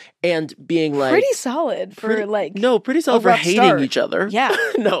half and being like pretty solid for pretty solid for hating each other. Yeah.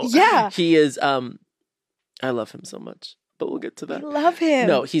 No. Yeah. He is I love him so much, but we'll get to that. I love him.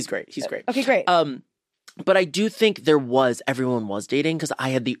 No, he's great. He's great. Okay, great. But I do think everyone was dating, because I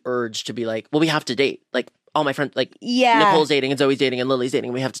had the urge to be like, well, we have to date. Like all my friends, like Nicole's dating and Zoe's dating and Lily's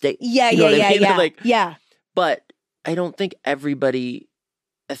dating. We have to date. Yeah, you know yeah, what I mean? yeah. Like, yeah. But I don't think everybody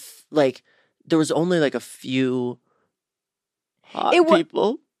like there was only like a few hot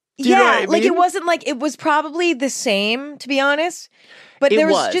people. Do you know what I mean? Like it wasn't like, it was probably the same, to be honest. But there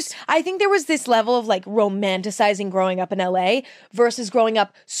was just, I think there was this level of like romanticizing growing up in LA versus growing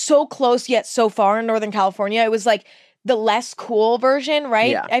up so close yet so far in Northern California. It was like the less cool version,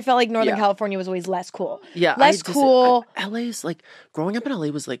 right? Yeah. I felt like Northern California was always less cool. Yeah. Less cool. LA's like, growing up in LA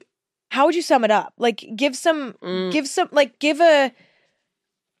was like. How would you sum it up? Like give a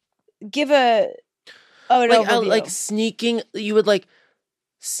like sneaking, you would like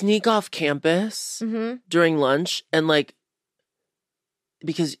sneak off campus during lunch and like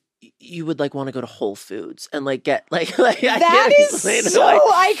because you would like want to go to Whole Foods and like get like that is so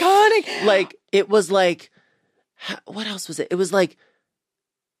iconic. Like it was like, what else was it? It was like,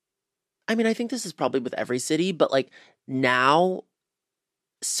 I mean, I think this is probably with every city, but like now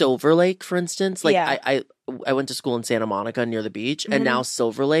Silver Lake, for instance, like I went to school in Santa Monica near the beach, and now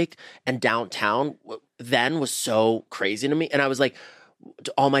Silver Lake and downtown then was so crazy to me. And I was like,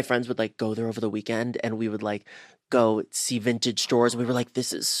 all my friends would like go there over the weekend, and we would like go see vintage stores. And we were like,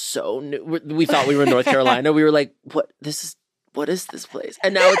 this is so new. We thought we were in North Carolina. We were like, what is this place?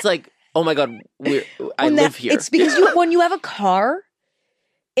 And now it's like, oh my God, I live here. It's because when you have a car,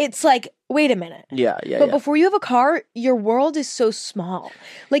 it's like, wait a minute. Yeah. But before you have a car, your world is so small.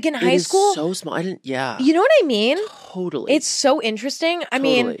 Like in high school. So small. You know what I mean? Totally. It's so interesting. I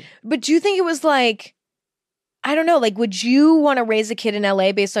mean, but do you think it was like, I don't know, like, would you want to raise a kid in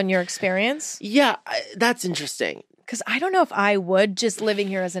LA based on your experience? Yeah, that's interesting. Because I don't know if I would, just living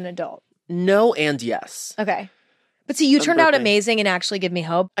here as an adult. No and yes. Okay. But see, you turned out amazing and actually give me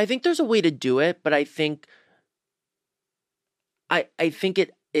hope. I think there's a way to do it, but I think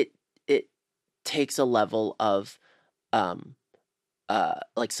it takes a level of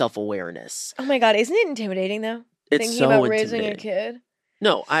like self-awareness. Oh my God, isn't it intimidating though? It's thinking so about raising a kid.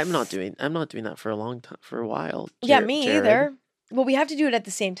 No, I'm not doing that for a long time, for a while. Me either. Well, we have to do it at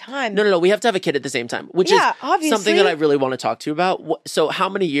the same time. No. We have to have a kid at the same time, which is obviously something that I really want to talk to you about. So how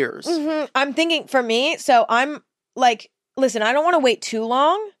many years? I'm thinking for me, so I'm like, listen, I don't want to wait too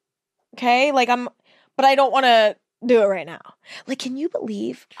long. Okay? Like but I don't want to do it right now. Like, can you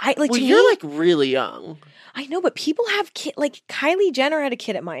believe? You're like really young. I know, but people have kids. Like Kylie Jenner had a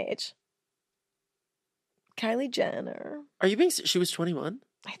kid at my age. Kylie Jenner. Are you being? She was 21.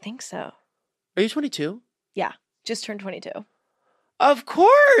 I think so. Are you 22? Yeah, just turned 22. Of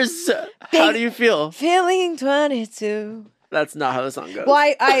course. How do you feel? Feeling 22. That's not how the song goes.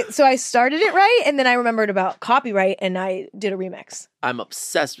 Well, I started it right, and then I remembered about copyright, and I did a remix. I'm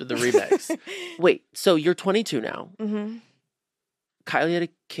obsessed with the remix. Wait, so you're 22 now? Mm-hmm. Kylie had a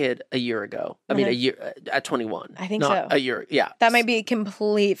kid a year ago. I mean, a year at 21. I think so. A year, yeah. That might be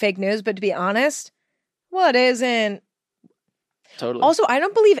complete fake news, but to be honest, what isn't? Totally. Also, I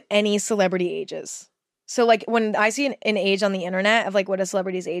don't believe any celebrity ages. So, like, when I see an age on the internet of, like, what a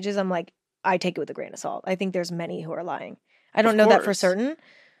celebrity's age is, I'm like, I take it with a grain of salt. I think there's many who are lying. I don't know that for certain.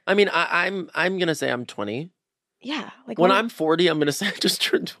 I mean, I'm going to say I'm 20. Yeah. Like when I'm 40, I'm going to say I just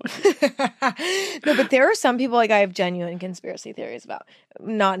turned 20. No, but there are some people like I have genuine conspiracy theories about.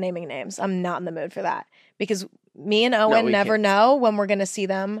 Not naming names. I'm not in the mood for that. Because me and Owen never know when we're going to see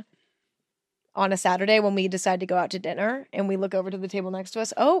them on a Saturday when we decide to go out to dinner and we look over to the table next to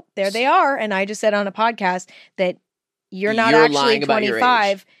us. Oh, there they are. And I just said on a podcast that you're not actually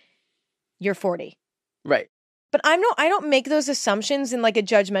 25. You're 40. Right. But I don't make those assumptions in like a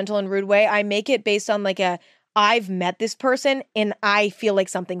judgmental and rude way. I make it based on like I've met this person and I feel like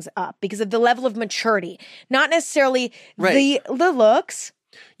something's up because of the level of maturity, not necessarily the looks.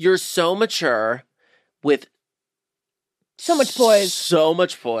 You're so mature with so much poise. So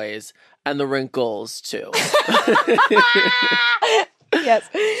much poise. And the wrinkles too. Yes.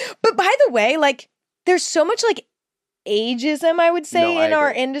 But by the way, like there's so much like ageism, I would say, in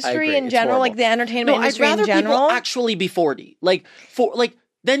our industry in general, like the entertainment industry in general. I'd rather people actually be 40.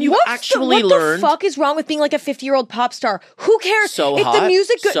 Then you actually learn. What the fuck is wrong with being like a 50-year-old pop star? Who cares? If the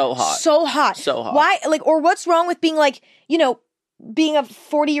music so hot. So hot. So hot. Why? Like, or what's wrong with being like, being a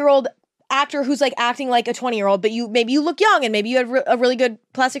 40-year-old actor who's like acting like a 20-year-old, but maybe you look young and maybe you had a really good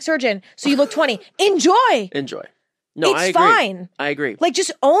plastic surgeon, so you look 20. Enjoy. No, I agree. Fine. I agree. Like,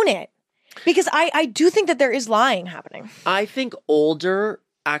 just own it. Because I do think that there is lying happening. I think older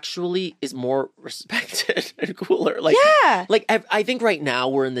actually is more respected and cooler. Like, yeah. Like, I think right now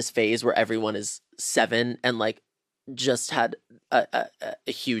we're in this phase where everyone is 7 and like just had a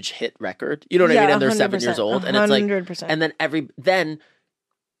huge hit record. You know what I mean? And they're 7 years old. And 100%. It's like, and then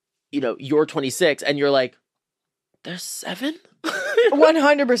you're 26 and you're like, there's 7?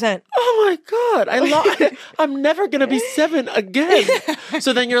 100%. Oh my God. I'm never going to be 7 again.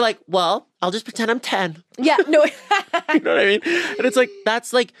 So then you're like, well, I'll just pretend I'm 10. Yeah, no. You know what I mean? And it's like,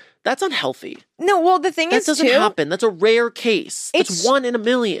 that's unhealthy. No, well, the thing is, that doesn't happen. That's a rare case. It's 1 in a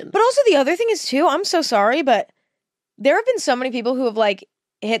million. But also the other thing is, too, I'm so sorry, but there have been so many people who have, like,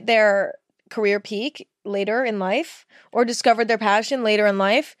 hit their career peak later in life or discovered their passion later in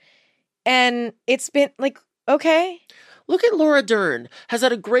life. And it's been, like, okay. Look at Laura Dern. Has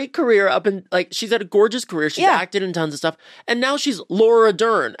had a great career she's had a gorgeous career. She's acted in tons of stuff. And now she's Laura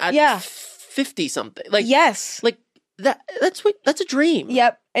Dern at 50 something. Like, yes. Like, That's a dream.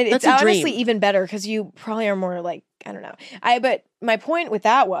 Yep. And it's That's a dream. honestly even better because you probably are more like, I don't know. But my point with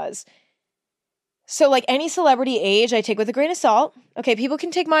that was, so like any celebrity age, I take with a grain of salt. Okay, people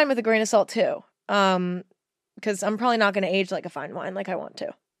can take mine with a grain of salt too. Because I'm probably not going to age like a fine wine like I want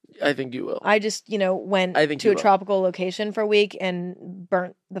to. I think you will. I just, went to a tropical location for a week and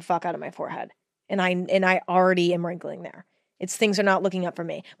burnt the fuck out of my forehead. And I already am wrinkling there. Things are not looking up for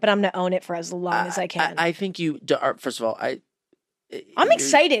me, but I'm going to own it for as long as I can. I think you first of all, I'm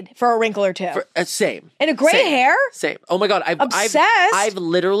excited for a wrinkle or two. Same. And a gray hair? Same. Oh my God. Obsessed. I've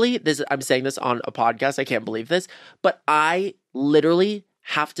literally, I'm saying this on a podcast. I can't believe this, but I literally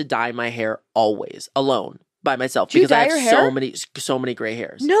have to dye my hair always alone by myself because I have so many gray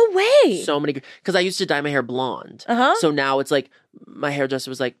hairs. No way. So many, because I used to dye my hair blonde. So now it's like, my hairdresser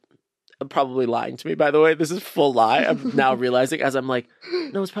was like, probably lying to me, by the way. This is full lie. I'm now realizing as I'm like,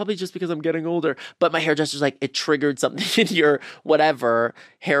 no, it's probably just because I'm getting older. But my hairdresser's like, it triggered something in your whatever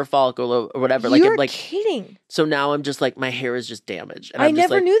hair follicle or whatever. You're like kidding. So now I'm just like, my hair is just damaged. And I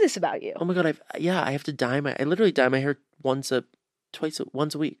never knew this about you. Oh my God. I have to dye I literally dye my hair once a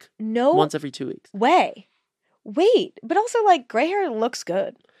week. No. Once every 2 weeks. Wait, but also like gray hair looks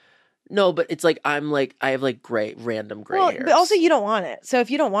good. No, but it's like, I have like random gray hairs. But also you don't want it. So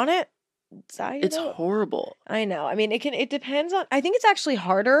if you don't want it, it's horrible. I know. I mean, it depends on, I think it's actually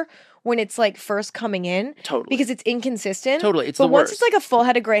harder when it's like first coming in. Totally. Because it's inconsistent. Totally. It's but the worst. once it's like a full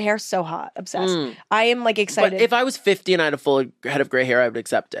head of gray hair, so hot. Obsessed. I am like excited. But if I was 50 and I had a full head of gray hair, I would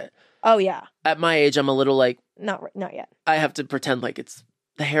accept it. Oh yeah. At my age, I'm a little like, not yet. I have to pretend like it's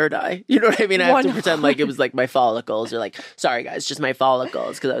the hair dye. You know what I mean? I have to pretend like it was like my follicles, or like, sorry guys, just my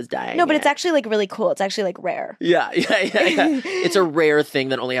follicles because I was dyeing. No, but it's actually like really cool. It's actually like rare. Yeah. It's a rare thing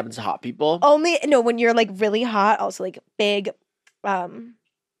that only happens to hot people. When you're like really hot, also like big, I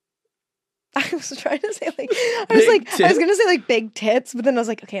was trying to say I was gonna say like big tits, but then I was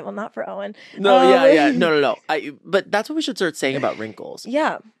like, okay, well, not for Owen. No, no. But that's what we should start saying about wrinkles.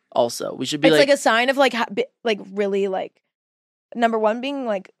 Yeah. Also, we should be it's like a sign of like really like, number one, being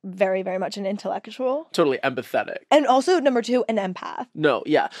like very, very much an intellectual. Totally empathetic. And also number two, an empath. No,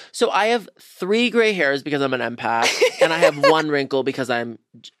 yeah. So I have 3 gray hairs because I'm an empath, and I have 1 wrinkle because I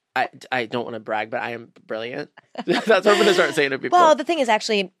don't want to brag, but I am brilliant. That's what I'm going to start saying to people. Well, the thing is,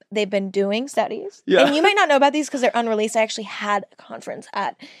 actually, they've been doing studies. Yeah. And you might not know about these because they're unreleased. I actually had a conference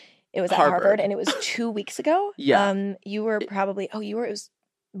at Harvard, and it was 2 weeks ago. Yeah. You were probably, it was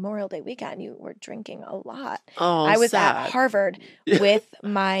Memorial Day weekend. You were drinking a lot. Oh, I was sad. at Harvard with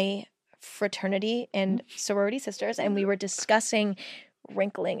my fraternity and sorority sisters, and we were discussing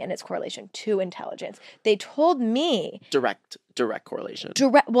wrinkling and its correlation to intelligence. They told me direct correlation.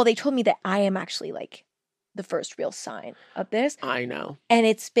 Well, they told me that I am actually like the first real sign of this. I know, and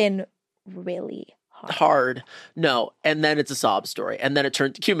it's been really hard. No, and then it's a sob story, and then it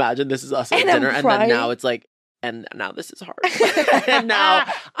turned. Can you imagine? This is us at dinner, and then now it's like. And now this is hard. And now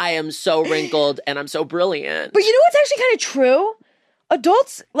I am so wrinkled and I'm so brilliant. But you know what's actually kind of true?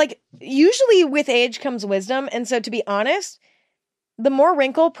 Adults, like, usually with age comes wisdom. And so to be honest, the more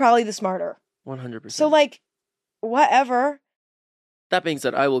wrinkle, probably the smarter. 100%. So like, whatever. That being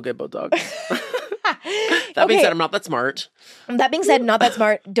said, I will get Botox. That being said, I'm not that smart. That being said, not that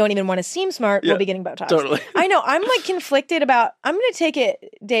smart, don't even want to seem smart, we'll be getting Botox. Totally. I know, I'm like conflicted about, I'm going to take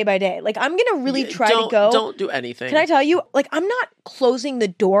it day by day. Like, I'm going to really try to go. Don't do anything. Can I tell you, like, I'm not closing the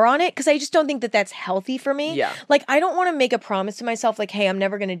door on it because I just don't think that that's healthy for me. Yeah. Like, I don't want to make a promise to myself, like, hey, I'm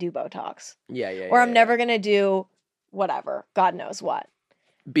never going to do Botox. Yeah. Or I'm never going to do whatever, God knows what.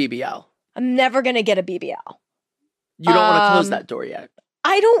 BBL. I'm never going to get a BBL. You don't want to close that door yet.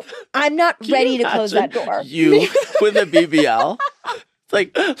 I'm not ready to close that door. You with a BBL. It's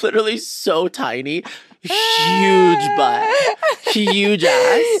like literally so tiny. Huge butt. Huge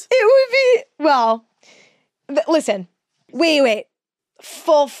ass. It would be, well, listen. Wait.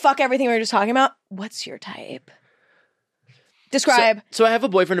 Full fuck everything we were just talking about. What's your type? Describe. So I have a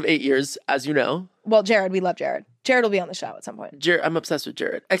boyfriend of 8 years, as you know. Well, Jared, we love Jared. Jared will be on the show at some point. I'm obsessed with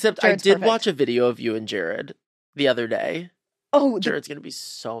Jared. Except Jared's I did perfect. watch a video of you and Jared the other day. Oh, Jared's going to be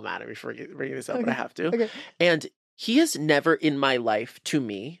so mad at me for bringing this up, but I have to. Okay. And he has never in my life, to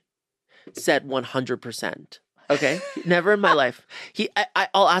me, said 100%. Okay? Never in my life.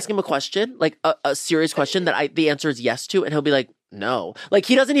 I'll ask him a question, like a serious question that the answer is yes to, and he'll be like, no. Like,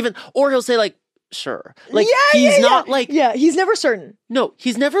 he doesn't even, or he'll say like, sure. Like, he's not like. Yeah, he's never certain. No,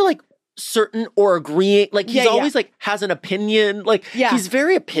 he's never like certain or agreeing. Like, he's always like has an opinion. Like, he's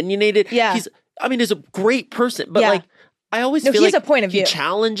very opinionated. Yeah. He's a great person, but like, I always feel like a point of view. He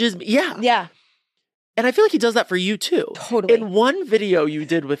challenges me. Yeah. Yeah. And I feel like he does that for you too. Totally. In one video you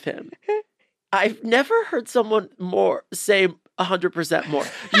did with him, I've never heard someone say 100% more.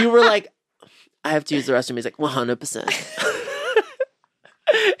 You were like, I have to use the restroom. He's like,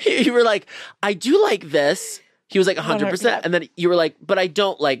 100%. You were like, I do like this. He was like 100%. And then you were like, but I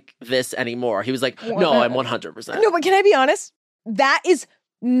don't like this anymore. He was like, no, I'm 100%. No, but can I be honest? That is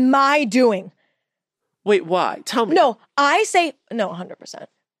my doing. Wait, why? Tell me. No, I say, no, 100%.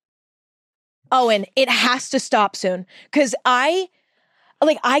 Owen, it has to stop soon. Because I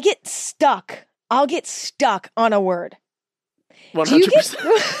get stuck. I'll get stuck on a word.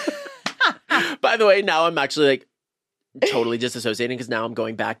 100%. By the way, now I'm actually like totally disassociating because now I'm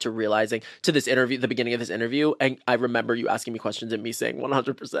going back to realizing to this interview, the beginning of this interview, and I remember you asking me questions and me saying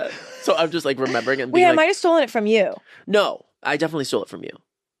 100%. So I'm just like remembering and being I might have stolen it from you. No, I definitely stole it from you.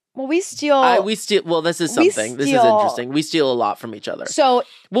 Well, we steal. Well, this is something. This is interesting. We steal a lot from each other. So,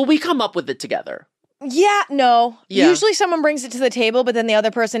 we come up with it together. Yeah, no. Yeah. Usually someone brings it to the table, but then the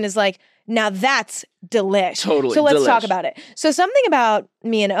other person is like, now that's delish. Totally. So let's talk about it. So something about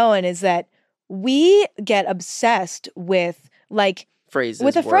me and Owen is that we get obsessed with like phrases.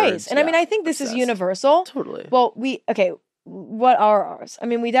 With a words, phrase. And yeah, I mean, I think this is universal. Totally. Well, what are ours? I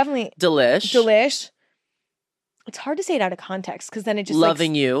mean, we definitely. Delish. It's hard to say it out of context because then it just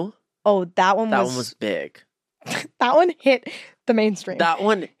loving you. Oh, that one was big. That one hit the mainstream. That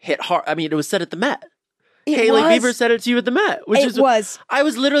one hit hard. I mean, it was said at the Met. Hailey Bieber said it to you at the Met. I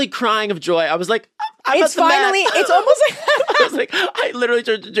was literally crying of joy. I was like, I'm at the Met. It's almost like I was like, I literally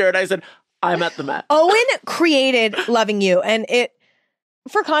turned to Jared. I said, I'm at the Met. Owen created Loving You. And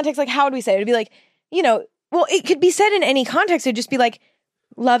for context, like, how would we say it? It'd be like, well, it could be said in any context. It'd just be like,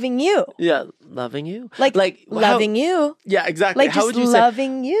 loving you. Yeah, loving you. Like loving you. Yeah, exactly. Like, how would you say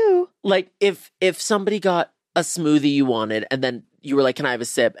loving you? Like, if somebody got a smoothie you wanted and then you were like, can I have a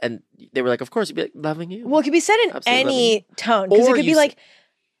sip? And they were like, of course. You'd be like, loving you. Well, it could be said in any tone. Because it could be like,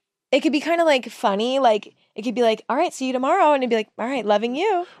 it could be kind of like funny. Like, it could be like, all right, see you tomorrow. And it'd be like, all right, loving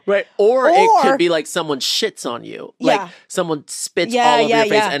you. Right. Or it could be like someone shits on you. Like someone spits all over your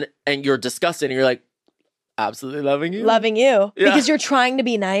face and you're disgusted and you're like, absolutely loving you. Loving you. Yeah. Because you're trying to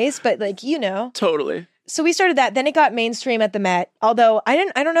be nice, but like, Totally. So we started that. Then it got mainstream at the Met. Although I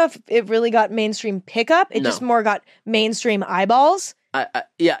don't know if it really got mainstream pickup. It just more got mainstream eyeballs.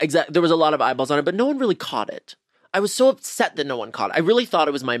 Yeah, exactly. There was a lot of eyeballs on it, but no one really caught it. I was so upset that no one caught it. I really thought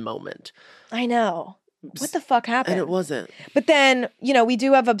it was my moment. I know. What the fuck happened? And it wasn't. But then, we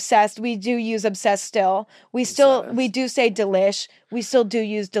do have obsessed. We do use obsessed still. We do say delish. We still do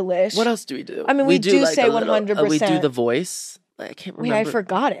use delish. What else do we do? I mean, we do say 100%. We do the voice. I can't remember. Wait, I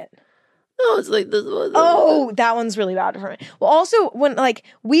forgot it. No, it's like this. Oh, that one's really bad for me. Well, also when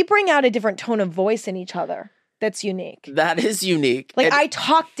we bring out a different tone of voice in each other. That's unique. That is unique. Like, I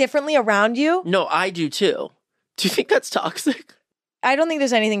talk differently around you. No, I do too. Do you think that's toxic? I don't think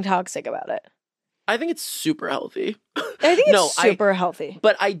there's anything toxic about it. I think it's super healthy. I think it's super healthy.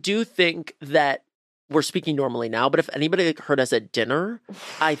 But I do think that we're speaking normally now, but if anybody heard us at dinner,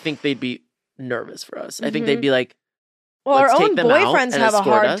 I think they'd be nervous for us. I think they'd be like, well, our own boyfriends have a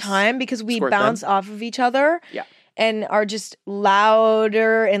hard time because we bounce off of each other and are just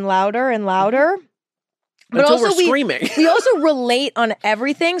louder and louder and louder. But until also we're screaming. We also relate on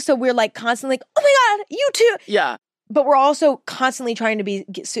everything. So we're like constantly like, oh my God, you too. Yeah. But we're also constantly trying to be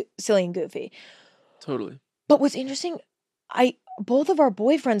silly and goofy. Totally. But what's interesting, both of our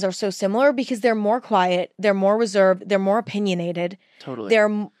boyfriends are so similar because they're more quiet, they're more reserved, they're more opinionated. Totally.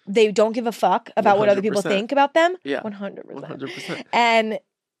 They don't give a fuck about 100%. What other people think about them. Yeah. 100%. 100%. And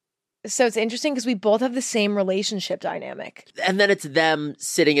so it's interesting because we both have the same relationship dynamic. And then it's them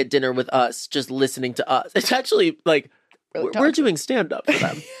sitting at dinner with us, just listening to us. It's actually like really we're doing stand up for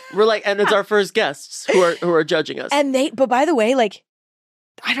them. We're like, and it's our first guests who are judging us. But by the way, like,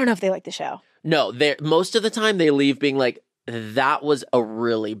 I don't know if they like the show. No, most of the time they leave being like, that was a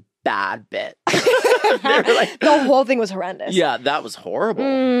really bad bit. They're like, the whole thing was horrendous. Yeah, that was horrible.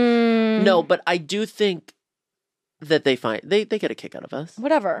 No, but I do think that they get a kick out of us.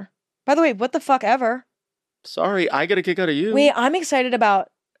 Whatever. By the way, what the fuck ever? Sorry, I get a kick out of you. Wait, I'm excited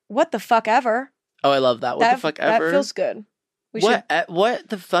about what the fuck ever. Oh, I love that. What the fuck ever? That feels good. What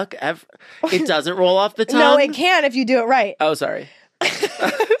the fuck ever? It doesn't roll off the tongue? No, it can if you do it right. Oh, sorry.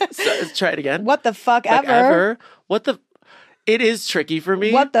 So, let's try it again. What the fuck ever? It is tricky for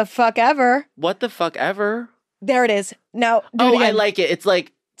me. What the fuck ever? What the fuck ever? There it is. Now, do it again. I like it. It's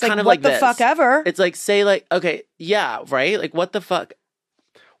like kind of like this. What the fuck ever? It's like, say like, okay, yeah, right? Like, what the fuck?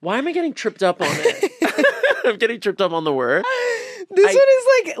 Why am I getting tripped up on it? I'm getting tripped up on the word. This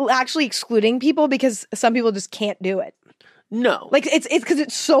one is like actually excluding people because some people just can't do it. No. Like it's because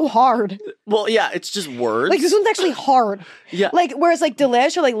it's so hard. Well, yeah, it's just words. Like this one's actually hard. Yeah. Like whereas like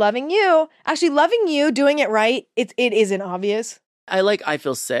delish or like loving you, actually loving you, doing it right, it isn't obvious. I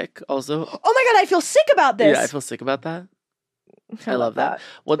feel sick also. Oh my God, I feel sick about this. Yeah, I feel sick about that. I love that.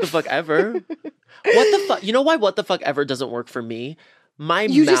 What the fuck ever? What the fuck? You know why what the fuck ever doesn't work for me?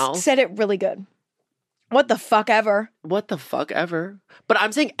 You just said it really good. What the fuck ever? What the fuck ever? But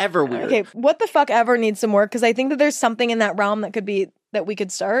I'm saying ever weird. Okay, what the fuck ever needs some work because I think that there's something in that realm that we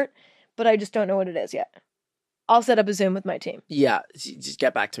could start, but I just don't know what it is yet. I'll set up a Zoom with my team. Yeah, just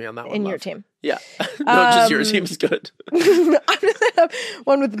get back to me on that one. In your team. Yeah. No, just your team's good. I'm going to set up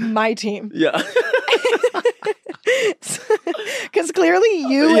one with my team. Yeah. Because clearly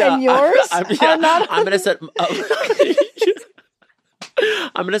you and yours are not. I'm going to set...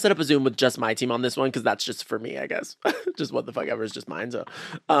 I'm going to set up a Zoom with just my team on this one because that's just for me, I guess. Just what the fuck ever is just mine. So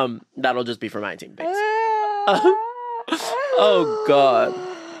that'll just be for my team. Thanks. Oh, God.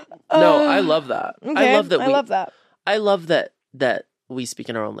 No, I love that. Okay, I love that we speak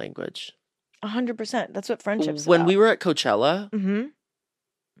in our own language. 100%. That's what friendship's When about. we were at Coachella,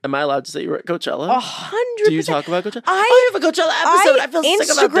 am I allowed to say you were at Coachella? 100%. Do you talk about Coachella? I have a Coachella episode. I feel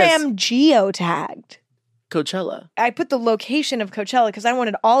sick about this. Instagram geotagged Coachella. I put the location of Coachella because I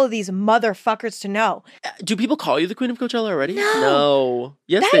wanted all of these motherfuckers to know. Do people call you the Queen of Coachella already? No.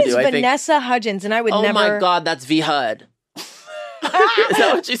 Yes, that they do. That is Vanessa Hudgens, and I would never. Oh my God, that's V Hud. Is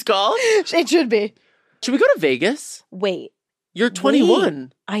that what she's called? It should be. Should we go to Vegas? Wait. You're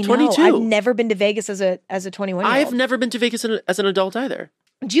 21. I know. 22. I've never been to Vegas as a 21-year-old. I've never been to Vegas as an adult either.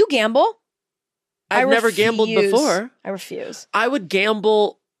 Do you gamble? I've never gambled before. I refuse. I would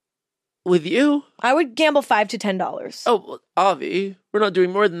gamble with you. I would gamble $5 to $10. Oh, well, Avi, we're not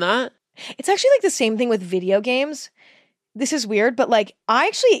doing more than that. It's actually like the same thing with video games. This is weird, but like I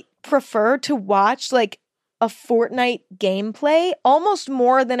actually prefer to watch like a Fortnite gameplay almost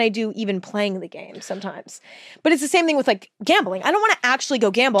more than I do even playing the game sometimes. But it's the same thing with like gambling. I don't want to actually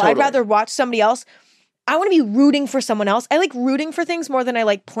go gamble. Totally. I'd rather watch somebody else. I want to be rooting for someone else. I like rooting for things more than I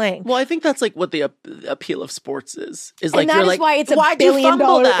like playing. Well, I think that's like what the appeal of sports is. Is and like that you're is like, why it's a $1 billion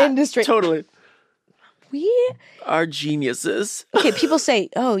industry. Totally. We are geniuses. Okay, people say,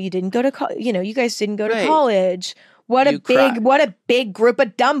 "Oh, you didn't go to you guys didn't go to college. What a big group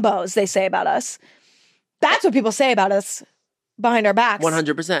of dumbos," they say about us. That's what people say about us behind our backs.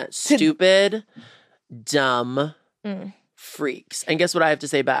 100%. Stupid, dumb freaks. And guess what I have to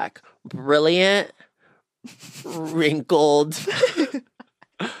say back? Brilliant, wrinkled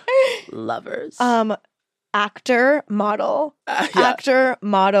lovers. Actor, model. Actor,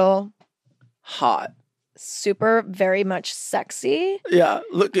 model. Hot. Super, very much sexy. Yeah.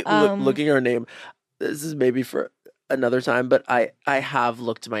 Looking at her name. This is maybe for another time, but I have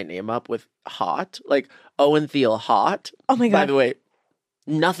looked my name up with hot. Like Owen Thiele hot. Oh my God. By the way,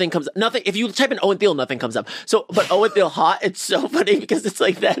 nothing comes up. Nothing. If you type in Owen Thiele, nothing comes up. So, but Owen Thiele hot, it's so funny because it's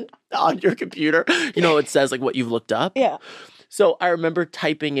like then on your computer, it says like what you've looked up. Yeah. So I remember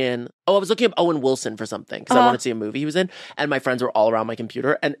typing in, I was looking up Owen Wilson for something because I wanted to see a movie he was in, and my friends were all around my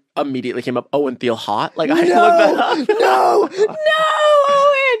computer, and immediately came up Owen Thiele hot. Like I had to look that up. No,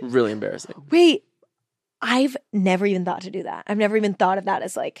 Owen. Really embarrassing. Wait, I've never even thought to do that. I've never even thought of that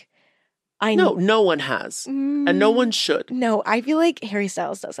as like, no one has, and no one should. No, I feel like Harry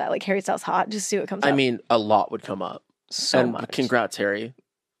Styles does that. Like Harry Styles hot, just see what comes up. I mean, a lot would come up. So much. Congrats, Harry.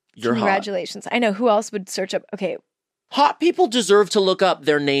 You're Congratulations. hot. I know who else would search up. Okay. Hot people deserve to look up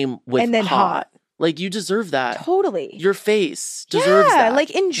their name with and then hot. Like, you deserve that. Totally. Your face deserves that. Like,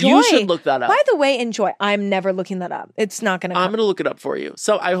 enjoy. You should look that up. By the way, enjoy. I'm never looking that up. It's not going to come. I'm going to look it up for you.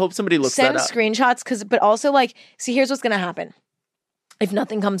 So I hope somebody looks that up. Send screenshots, but also, like, see, here's what's going to happen. If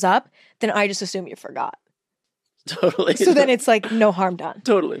nothing comes up, then I just assume you forgot. Totally. So then it's like no harm done.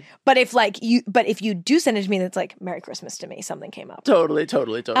 Totally. But if you do send it to me, that's like Merry Christmas to me. Something came up. Totally.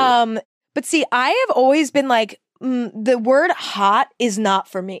 But see, I have always been like, the word hot is not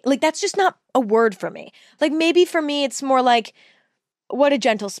for me. Like, that's just not a word for me. Like, maybe for me, it's more like, what a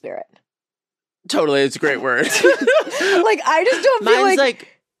gentle spirit. Totally. It's a great word. Like, I just don't feel Mine's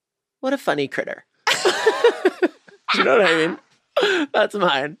like, what a funny critter. Do you know what I mean? That's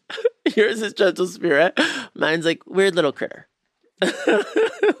mine. Yours is gentle spirit. Mine's like, weird little critter.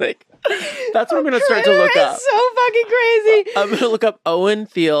 Like, that's what I'm going to start to look up. So fucking crazy. I'm going to look up Owen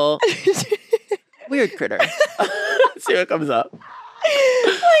Thiele. Weird critter. See what comes up. Like,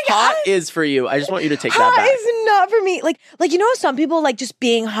 hot is for you. I just want you to take that back. Hot is not for me. Like some people like just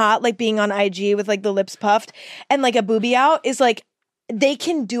being hot, like being on IG with like the lips puffed and like a boobie out is like they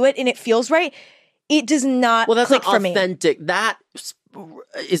can do it and it feels right. It does not. Well, that's click not for me. Authentic. That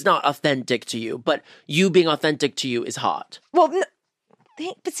is not authentic to you. But you being authentic to you is hot. Well,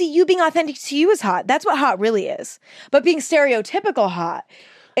 But see, you being authentic to you is hot. That's what hot really is. But being stereotypical hot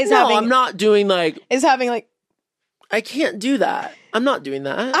is I'm not doing like... Is having like... I can't do that. I'm not doing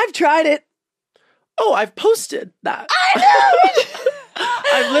that. I've tried it. Oh, I've posted that. I know!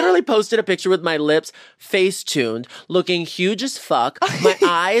 I've literally posted a picture with my lips face-tuned, looking huge as fuck. My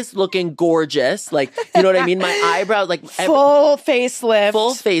eyes looking gorgeous. Like, you know what I mean? My eyebrows, like... Full facelift.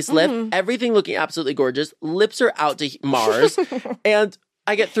 Full facelift. Everything looking absolutely gorgeous. Lips are out to Mars. And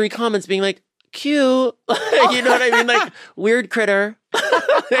I get 3 comments being like, cute. You know what I mean? Like, weird critter.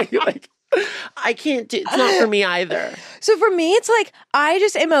 Like, I can't do... It's not for me either. So for me, it's like, I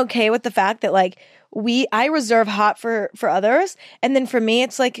just am okay with the fact that like, I reserve hot for others. And then for me,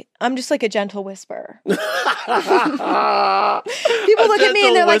 it's like, I'm just like a gentle whisperer. People look at me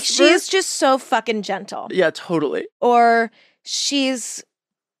and they're like, she's just so fucking gentle. Yeah, totally. Or she's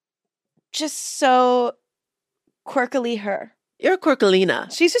just so quirkily her. You're a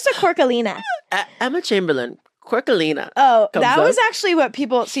quirkalina. She's just a quirkalina. Emma Chamberlain, quirkalina. Oh, that was actually what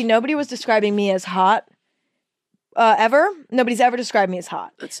people, see, nobody was describing me as hot. Ever. Nobody's ever described me as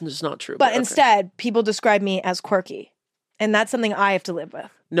hot. That's just not true. But instead, people describe me as quirky. And that's something I have to live with.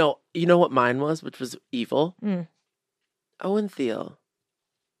 No, you know what mine was, which was evil? Owen Thiele.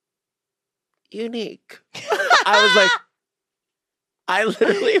 Unique. I was like,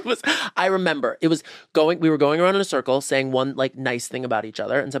 I remember we were going around in a circle saying one like nice thing about each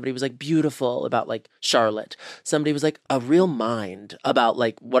other. And somebody was like beautiful about like Charlotte. Somebody was like a real mind about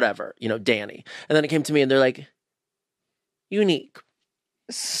like whatever, you know, Danny. And then it came to me and they're like, unique.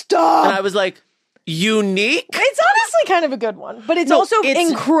 Stop. And I was like, unique? It's honestly kind of a good one, but it's also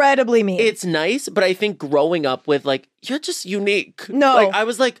incredibly mean. It's nice, but I think growing up with like, you're just unique. No. Like, I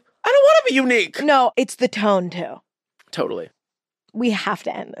was like, I don't want to be unique. No, it's the tone too. Totally. We have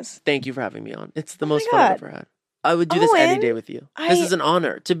to end this. Thank you for having me on. It's the most fun I've ever had. I would do this any day with you. This is an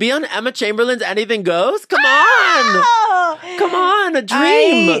honor. To be on Emma Chamberlain's Anything Goes? Come on. Come on, a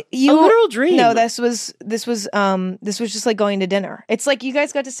dream. A literal dream. No, this was just like going to dinner. It's like you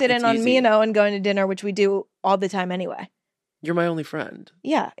guys got to sit in on me and Owen going to dinner, which we do all the time anyway. You're my only friend.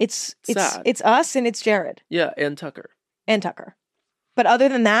 Yeah, it's us and it's Jared. Yeah, and Tucker. But other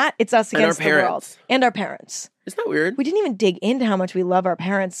than that, it's us against the world. And our parents. Isn't that weird? We didn't even dig into how much we love our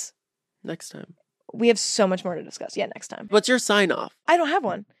parents. Next time. We have so much more to discuss. Yeah, next time. What's your sign off? I don't have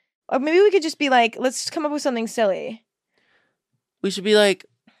one. Or maybe we could just be like, let's come up with something silly. We should be like,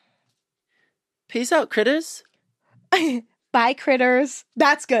 peace out, critters. Bye, critters.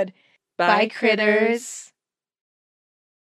 That's good. Bye, critters.